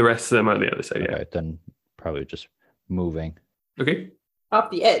And the rest of them on the other side, yeah. okay, then probably just moving. Okay. off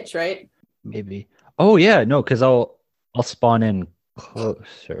the edge, right? Maybe. Oh yeah, no, because I'll spawn in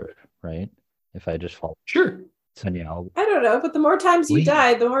closer, right? If I just fall. Sure. Then yeah, I'll, I don't know, but the more times you Wait.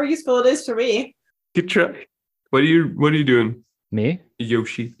 die, the more useful it is for me. Good try. What are you doing, me?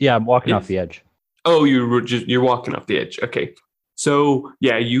 Yoshi? Yeah, I'm walking off Yes. the edge. Oh, you're walking off the edge. Okay. So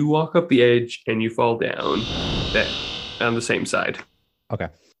yeah, you walk up the edge and you fall down that on the same side. Okay,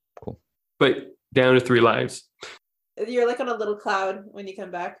 cool. But down to 3 lives. You're like on a little cloud when you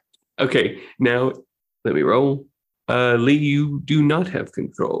come back. Okay, now let me roll. Lee, you do not have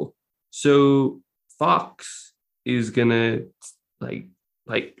control. So Fox is gonna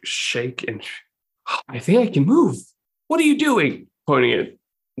like shake and I think I can move. What are you doing? Pointing at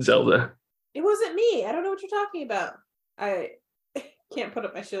Zelda. It wasn't me. I don't know what you're talking about. I can't put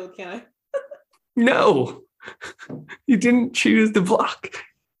up my shield, can I? No, you didn't choose the block.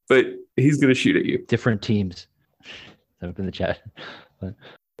 But he's gonna shoot at you. Different teams. Up in the chat.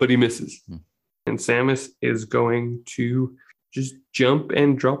 But he misses. Hmm. And Samus is going to just jump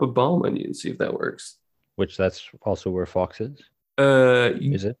and drop a bomb on you and see if that works. Which that's also where Fox is.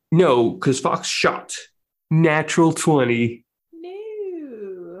 You- Is it? no, because Fox shot. Natural 20.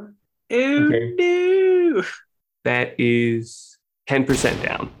 No. Okay. No. That is 10%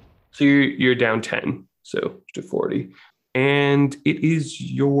 down. So you're down 10. So to 40. And it is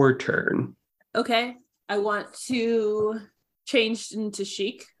your turn. Okay. I want to change into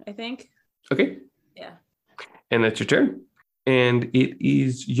Sheik, I think. Okay. Yeah. And that's your turn. And it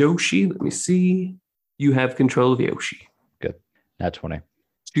is Yoshi. Let me see. You have control of Yoshi. That's 20. What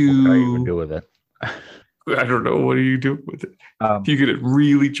are you gonna To do with it? I don't know. What are you doing with it? Um, You could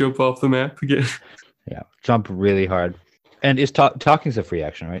really jump off the map again. yeah, jump really hard. And is talking's a free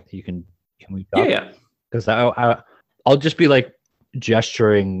action, right? Can we talk? Yeah. Because I'll just be like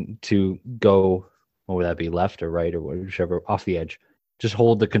gesturing to go. What would that be? Left or right or whichever off the edge. Just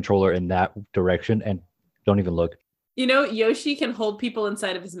hold the controller in that direction and don't even look. You know, Yoshi can hold people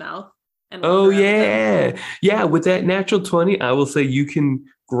inside of his mouth. And Oh, walk around with them. yeah. Yeah. With that natural 20, I will say you can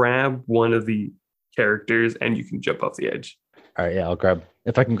grab one of the characters and you can jump off the edge. All right, yeah, I'll grab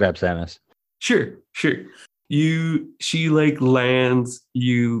if I can grab Samus. Sure. She like lands,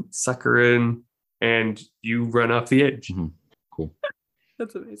 you suck her in, and you run off the edge. Mhm. Cool.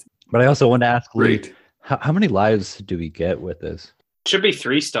 That's amazing. But I also want to ask Lee, Great. how many lives do we get with this? Should be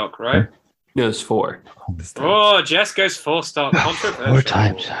 3 stock, right? No, it's 4. this time. Oh, Jess goes 4 stock. Controversial. 4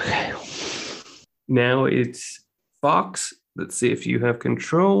 times. Okay. Now it's Fox. Let's see if you have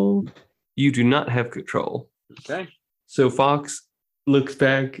control. You do not have control. Okay. So Fox looks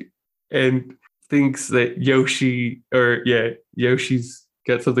back and thinks that Yoshi's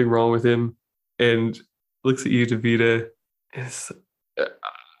got something wrong with him, and looks at you, Davida. And is,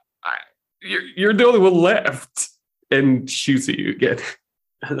 you're the only one left, and shoots at you again.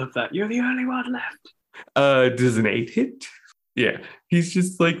 I love that. You're the only one left. Does an 8 hit? Yeah, he's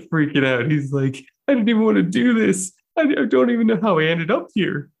just like freaking out. He's like, I didn't even want to do this. I don't even know how I ended up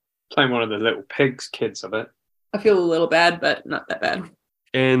here. Playing one of the little pigs kids of it. I feel a little bad, but not that bad.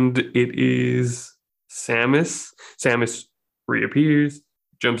 And it is Samus. Samus reappears,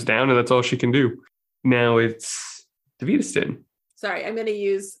 jumps down, and that's all she can do. Now it's Davita's turn. Sorry, I'm going to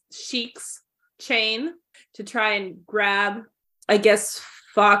use Sheik's chain to try and grab, I guess,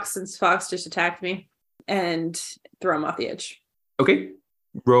 Fox, since Fox just attacked me, and throw him off the edge. Okay.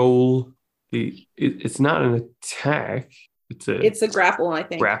 Roll It's not an attack. It's a grapple, I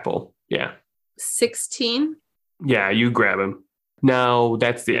think. grapple. Yeah. 16. Yeah, you grab him. Now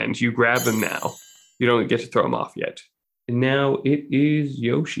that's the end. You grab him now. You don't get to throw him off yet. And now it is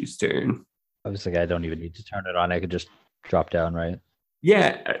Yoshi's turn. I was like, I don't even need to turn it on. I could just drop down, right?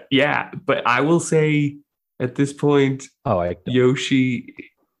 Yeah. But I will say at this point, Yoshi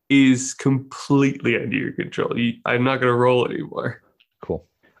is completely under your control. I'm not going to roll anymore. Cool.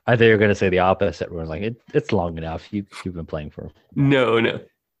 I thought you were going to say the opposite. We're like, it's long enough. You've been playing for. No.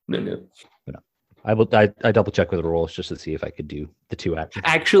 I double check with the rolls just to see if I could do the 2 actions.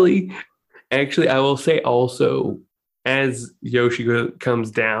 Actually, I will say also, as Yoshi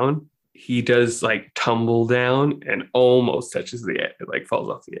comes down, he does like tumble down and almost touches the edge, like falls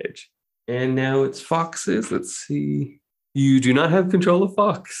off the edge. And now it's Fox's. Let's see. You do not have control of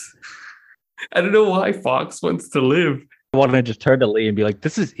Fox. I don't know why Fox wants to live. I want to just turn to Lee and be like,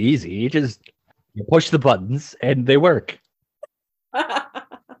 this is easy. You push the buttons and they work.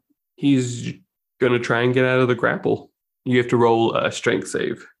 He's going to try and get out of the grapple. You have to roll a strength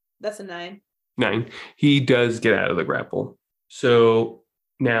save. That's a 9. 9. He does get out of the grapple. So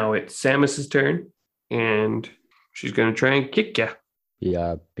now it's Samus's turn, and she's going to try and kick ya.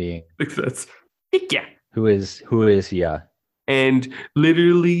 Yeah, being... That's kick ya. Who is, yeah. And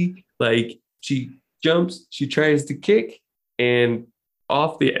literally, like, she jumps, she tries to kick, and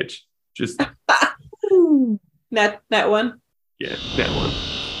off the edge. Just... That one? Yeah, that one.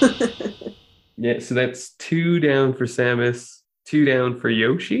 Yeah, so that's 2 down for Samus, 2 down for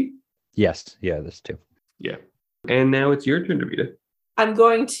Yoshi. Yes, yeah, there's 2. Yeah. And now it's your turn, Davida. I'm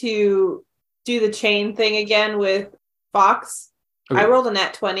going to do the chain thing again with Fox. Okay. I rolled a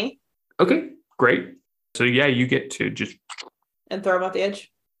nat 20. Okay, great. So yeah, you get to just... And throw him off the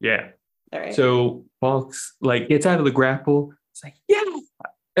edge? Yeah. All right. So Fox, like, gets out of the grapple. It's like, yeah!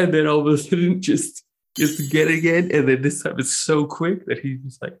 And then all of a sudden just gets to get again. And then this time it's so quick that he's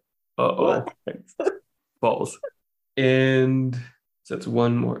just like, uh-oh. Falls. And so that's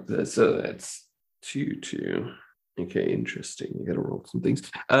 1 more. So that's 2. Okay, interesting. You gotta roll some things.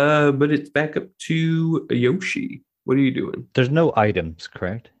 But it's back up to Yoshi. What are you doing? There's no items,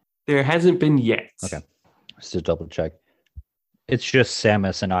 correct? There hasn't been yet. Okay. Just to double check. It's just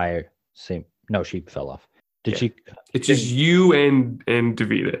Samus and I. Same. No, she fell off. Did she? It's just you and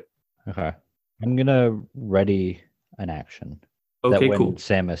Davida. Okay. I'm gonna ready an action. Okay, that when cool.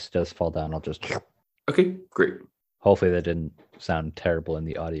 Samus does fall down, I'll just... Okay, great. Hopefully that didn't sound terrible in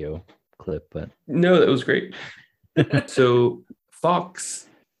the audio clip, but... No, that was great. So Fox's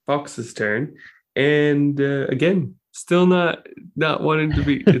turn. And again, still not wanting to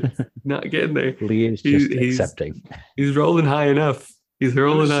be... It's not getting there. Lee is just accepting. He's rolling high enough. He's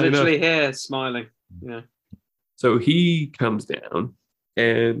rolling high enough. Literally here, smiling. Yeah. So he comes down,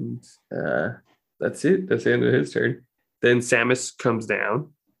 and that's it. That's the end of his turn. Then Samus comes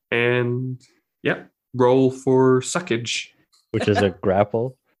down, and roll for suckage. Which is a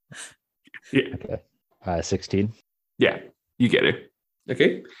grapple. Yeah. Okay. 16. Yeah, you get her.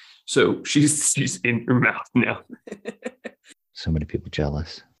 Okay. So she's in your mouth now. So many people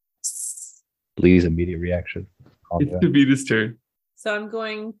jealous. Lee's immediate reaction. It's Davina's turn. So I'm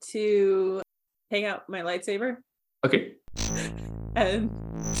going to take out my lightsaber Okay. and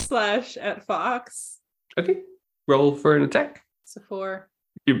slash at Fox. Okay. Roll for an attack. So 4.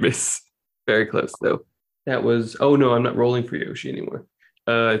 You miss. Very close, though. That was... Oh, no, I'm not rolling for Yoshi anymore.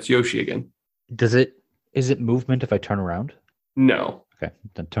 It's Yoshi again. Is it movement if I turn around? No. Okay,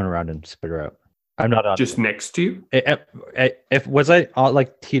 then turn around and spit her out. I'm not on... Just next to you? If was I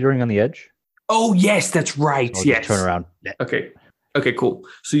like teetering on the edge? Oh, yes, that's right. So yes. Turn around. Okay, cool.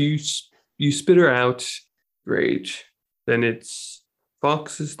 So you spit her out. Great. Then it's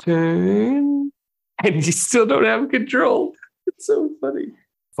Fox's turn. And you still don't have control. It's so funny.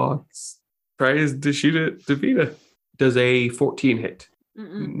 Fox tries to shoot at Davina. Does a 14 hit?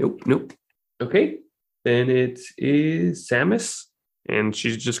 Mm-mm. Nope. Okay. Then it is Samus. And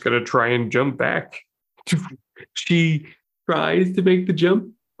she's just going to try and jump back. She tries to make the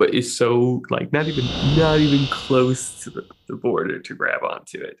jump, but is so like not even close to the border to grab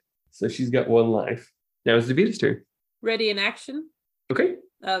onto it. So she's got 1 life. Now it's Davina's turn. Ready in action. Okay.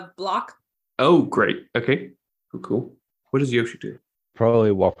 Block. Oh, great. Okay. Cool. What does Yoshi do?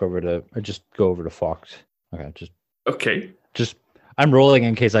 Probably walk over to, or just go over to Fox. Okay, just I'm rolling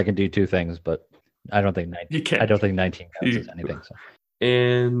in case I can do 2 things, but I don't think 19. You can't. I don't think 19 counts as anything. So.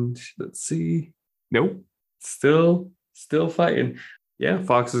 And let's see. Nope. Still fighting. Yeah,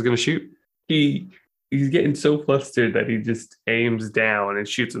 Fox is gonna shoot. He's getting so flustered that he just aims down and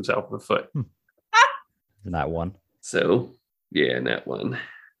shoots himself in the foot. And that one. So yeah, and that one.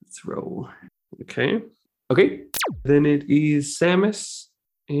 Let's roll. Okay. Okay. Then it is Samus.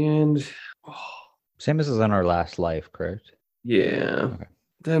 And Samus is on our last life, correct? yeah. Okay.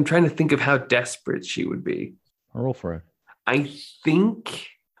 I'm trying to think of how desperate she would be. I'll roll for it. I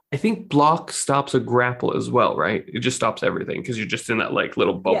think block stops a grapple as well, right? It just stops everything because you're just in that like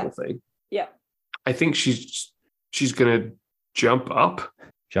little bubble thing. Yeah. I think she's gonna jump up.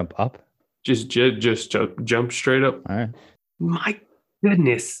 Jump up. Just jump straight up. All right. My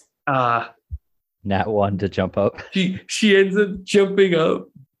goodness. Nat 1 to jump up. She ends up jumping up,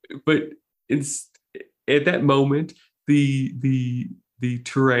 but it's at that moment the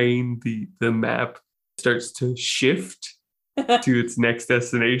terrain, the map starts to shift to its next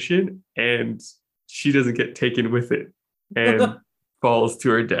destination, and she doesn't get taken with it and falls to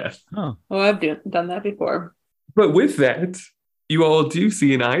her death. Oh. Oh, I've done that before. But with that, you all do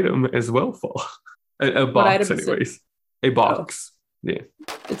see an item as well fall. A What box, item is it? anyways. A box. Yeah.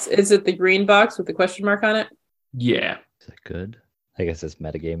 Is it the green box with the question mark on it? Yeah. Is that good? I guess it's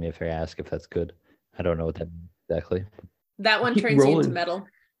metagame if I ask if that's good. I don't know what that means exactly. That one Keep turns you into rolling. metal.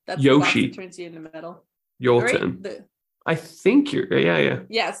 That's the box Yoshi. that turns you into metal. Your Right? turn. I think you're. Yeah.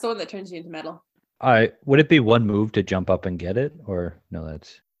 Yeah, it's the one that turns you into metal. All right. Would it be one move to jump up and get it? Or no,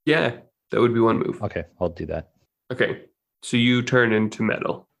 that's Yeah. That would be one move. okay. I'll do that. Okay. So you turn into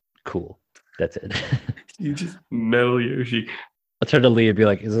metal. Cool. That's it. You just metal Yoshi. I'll turn to Lee and be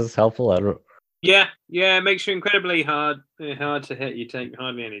like, is this helpful? I don't Yeah, it makes you incredibly hard to hit. You take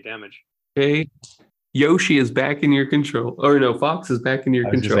hardly any damage. Okay. Yoshi is back in your control. Or no, Fox is back in your I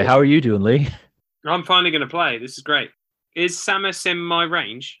was gonna control. say, how are you doing, Lee? I'm finally going to play. This is great. Is Samus in my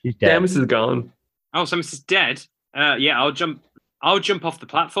range? He's dead. Samus is gone. Oh, Samus is dead. Yeah, I'll jump off the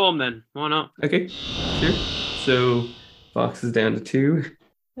platform then. Why not? Okay. Sure. So Fox is down to 2.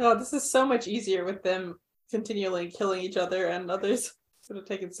 Oh, this is so much easier with them continually killing each other and others. It's would have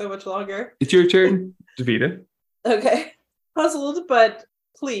taken so much longer. It's your turn, Davida. Okay. Puzzled but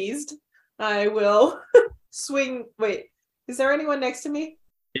pleased. I will swing. Wait, is there anyone next to me?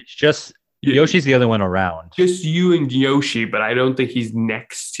 It's just Yeah, Yoshi's the other one around. just you and Yoshi, but I don't think he's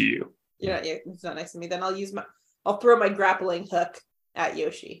next to you. Yeah, he's not next to me. Then I'll throw my grappling hook at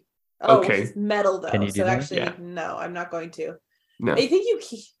Yoshi. Oh, Okay. it's metal though. Can you do so that? actually, Yeah. no, I'm not going to. No, I think you.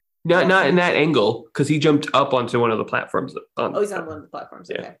 not in that angle, because he jumped up onto one of the platforms. Oh, he's on one of the platforms.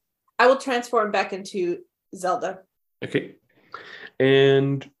 Yeah. Okay. I will transform back into Zelda. Okay,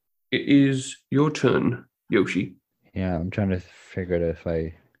 and it is your turn, Yoshi. Yeah, I'm trying to figure out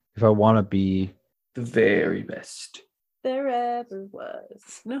if I want to be. The very best. There ever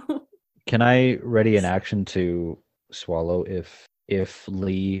was. No. Can I ready an action to swallow if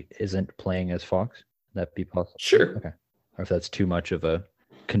Lee isn't playing as Fox? That be possible? Sure. Okay. Or if that's too much of a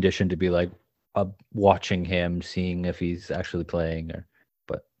condition to be like watching him, seeing if he's actually playing,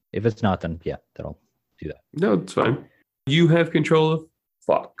 but if it's not, then yeah, then I'll do that. No, it's fine. You have control of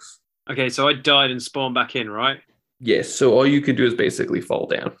Fox. Okay, so I died and spawned back in, right? Yes, so all you can do is basically fall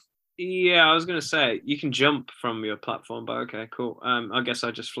down. Yeah, I was gonna say you can jump from your platform, but okay, cool. I guess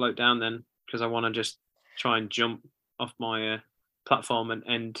I just float down then because I want to just try and jump off my platform and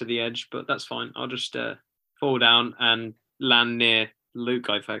end to the edge, but that's fine. I'll just fall down and land near Luke,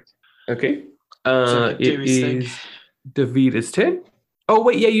 I think. Okay. So do It his thing. is Davida's turn. Oh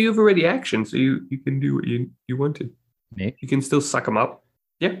wait, yeah, you have a ready action, so you can do what you wanted. Me? You can still suck him up.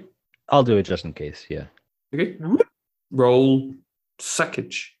 Yeah. I'll do it just in case. Yeah. Okay. Roll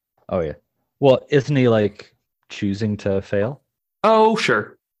suckage. Oh yeah. Well, isn't he like choosing to fail? Oh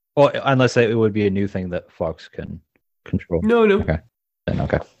sure. Well, unless it would be a new thing that Fox can control. No. Okay. Then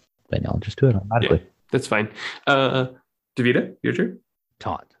I'll just do it automatically. That's fine. Davida, your turn.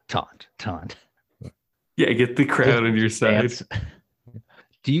 Taunt. Yeah, get the crowd on your side. Dance.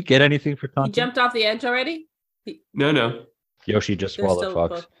 Do you get anything for He taunting? jumped off the edge already? No. Yoshi just They're swallowed still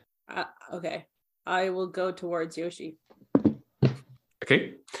Fox. both- okay. I will go towards Yoshi.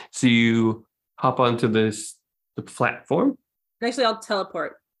 Okay. So you hop onto the platform. Actually, I'll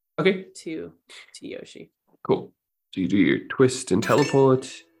teleport Okay. to Yoshi. Cool. So you do your twist and teleport,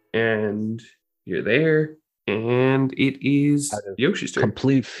 and you're there, and it is Out of Yoshi's turn.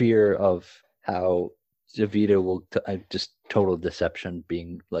 Complete fear of how Davida will just total deception,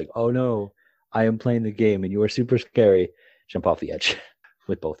 being like, "Oh no, I am playing the game, and you are super scary." Jump off the edge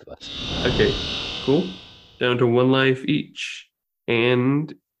with both of us. Okay, cool. Down to 1 life each.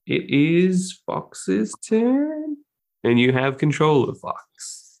 And it is Fox's turn. And you have control of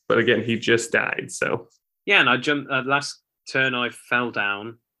Fox. But again, he just died, so. Yeah, and I jumped. Last turn I fell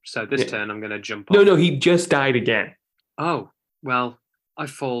down, so this Yeah. turn I'm gonna jump off. No, he just died again. Oh, well, I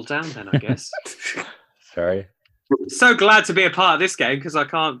fall down then, I guess. Sorry. So glad to be a part of this game because I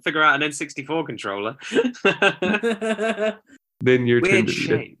can't figure out an N64 controller. Then your turn, Weird Davida.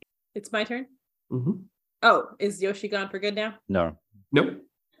 shape. It's my turn. Mm-hmm. Oh, is Yoshi gone for good now? No, Nope.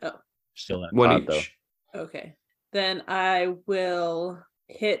 still in One pot, each. though. Okay. Then I will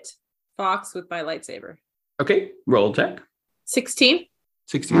hit Fox with my lightsaber. Okay, roll attack. 16.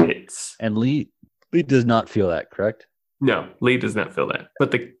 16 hits. And Lee does not feel that, correct? No, Lee does not feel that,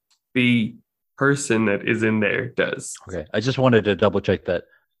 but the person that is in there does. Okay. I just wanted to double check that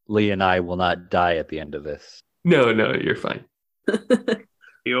Lee and I will not die at the end of this. No, you're fine.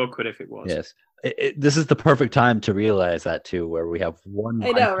 Be awkward if it was. Yes. This is the perfect time to realize that too, where we have one.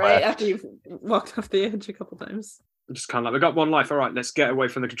 I know, life right? left. After you've walked off the edge a couple times. I'm just kind of like, we got one life. All right, let's get away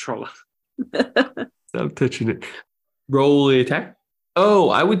from the controller. Stop touching it. Roll the attack. Oh,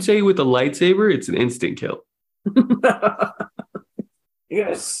 I would say with a lightsaber, it's an instant kill.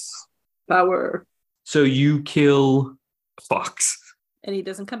 Yes. Power. So you kill Fox. And he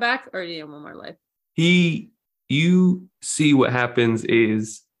doesn't come back, or do you have one more life? You see what happens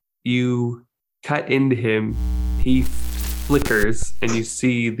is you cut into him, he flickers, and you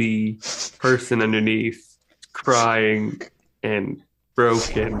see the person underneath crying and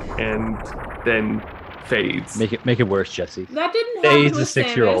broken, and then fades. Make it worse, Jesse. That didn't Hey, happen he's a with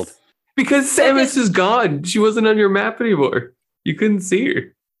 6-year-old. Samus. Because Samus is gone. She wasn't on your map anymore. You couldn't see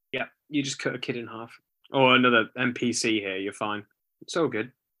her. Yeah, you just cut a kid in half. Or another NPC here. You're fine. It's all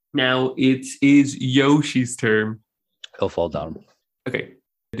good. Now it is Yoshi's turn. He'll fall down. Okay,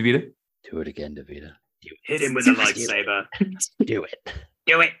 Davida. Do it again, Davida. Hit him with a lightsaber. Do it.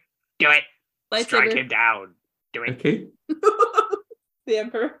 Do it. Do it. Strike Lightsaber. him down. Do it. Okay. The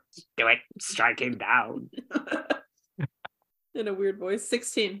Emperor. Do it. Strike him down. In a weird voice.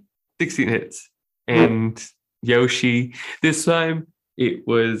 16. 16 hits. And Yoshi, this time it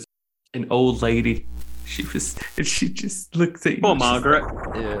was an old lady. She just looks at you. Poor Margaret.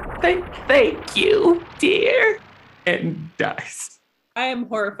 Yeah. Thank you, dear. And dies. I am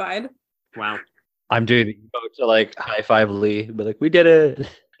horrified. Wow. I'm doing the emote to like high five Lee, but like we did it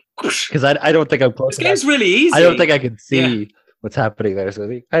because I don't think I'm close. This game's really easy. I don't think I can see what's happening there. So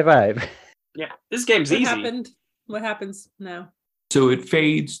like, high five. Yeah, this game's What easy. happened? What happens now? So it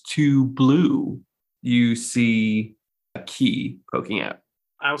fades to blue. You see a key poking out.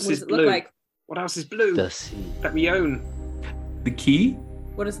 What else What is does it blue? look like? What else is blue The sea. that we own? The key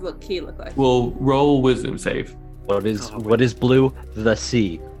What does the key look like? will roll wisdom save. What is Oh, what is blue? The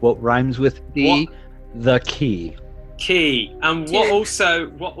sea. What rhymes with D? What? The key. Key. And Two. what also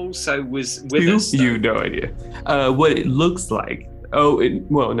was with You, us? though? you no idea. What it looks like. Oh,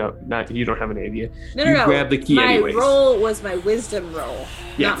 no, not you don't have any idea. No, you no, no. grab the key my anyways. roll was my wisdom roll,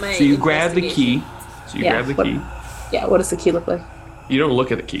 Yeah. not my So you grab the key. investigation. So you Yeah, grab the what- key. Yeah, what does the key look like? You don't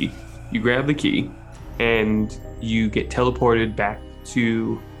look at the key. You grab the key, and you get teleported back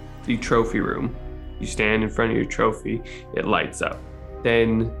to the trophy room. You stand in front of your trophy. It lights up.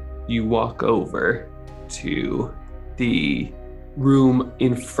 Then you walk over to the room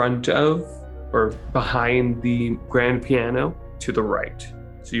in front of or behind the grand piano to the right.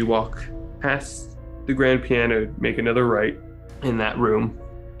 So you walk past the grand piano, make another right in that room,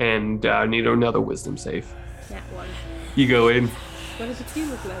 and need another wisdom save. That one. You go in. What does the key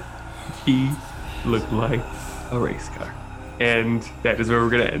look like? He looked like a race car. And that is where we're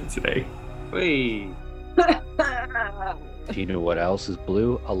going to end today. Whee. Do you know what else is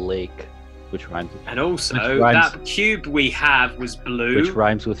blue? A lake, which rhymes And also, Which rhymes- that cube we have was blue. which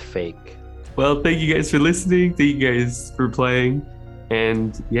rhymes with fake. Well, thank you guys for listening. Thank you guys for playing.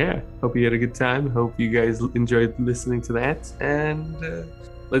 And yeah, hope you had a good time. Hope you guys enjoyed listening to that. And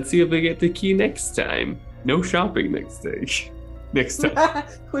let's see if we get the key next time. No shopping next day. Next time.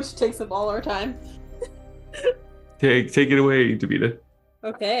 Which takes up all our time. Take it away, Davida.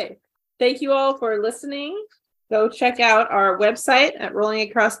 Okay. Thank you all for listening. Go check out our website at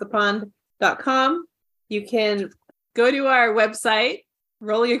rollingacrossthepond.com. You can go to our website,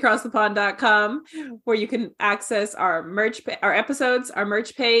 rollingacrossthepond.com, where you can access our our episodes, our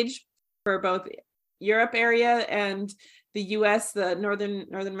merch page for both Europe area and the US, the Northern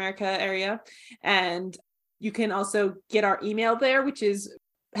America area. And you can also get our email there, which is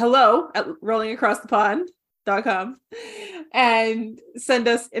hello@rollingacrossthepond.com, and send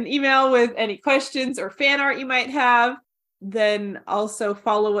us an email with any questions or fan art you might have. Then also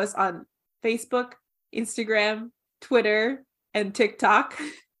follow us on Facebook, Instagram, Twitter, and TikTok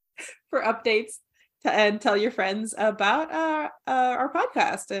for updates, and tell your friends about our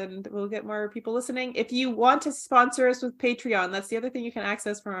podcast, and we'll get more people listening. If you want to sponsor us with Patreon, that's the other thing you can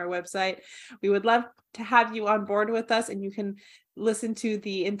access from our website. We would love to have you on board with us, and you can listen to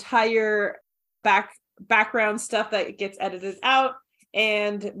the entire back background stuff that gets edited out,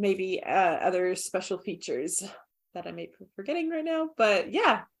 and maybe other special features that I may be forgetting right now. But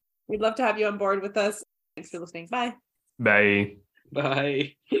yeah, we'd love to have you on board with us. Thanks for listening. Bye. Bye.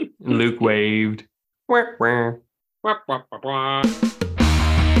 Bye. Luke waved. Wah, wah. Wah, wah, wah, wah.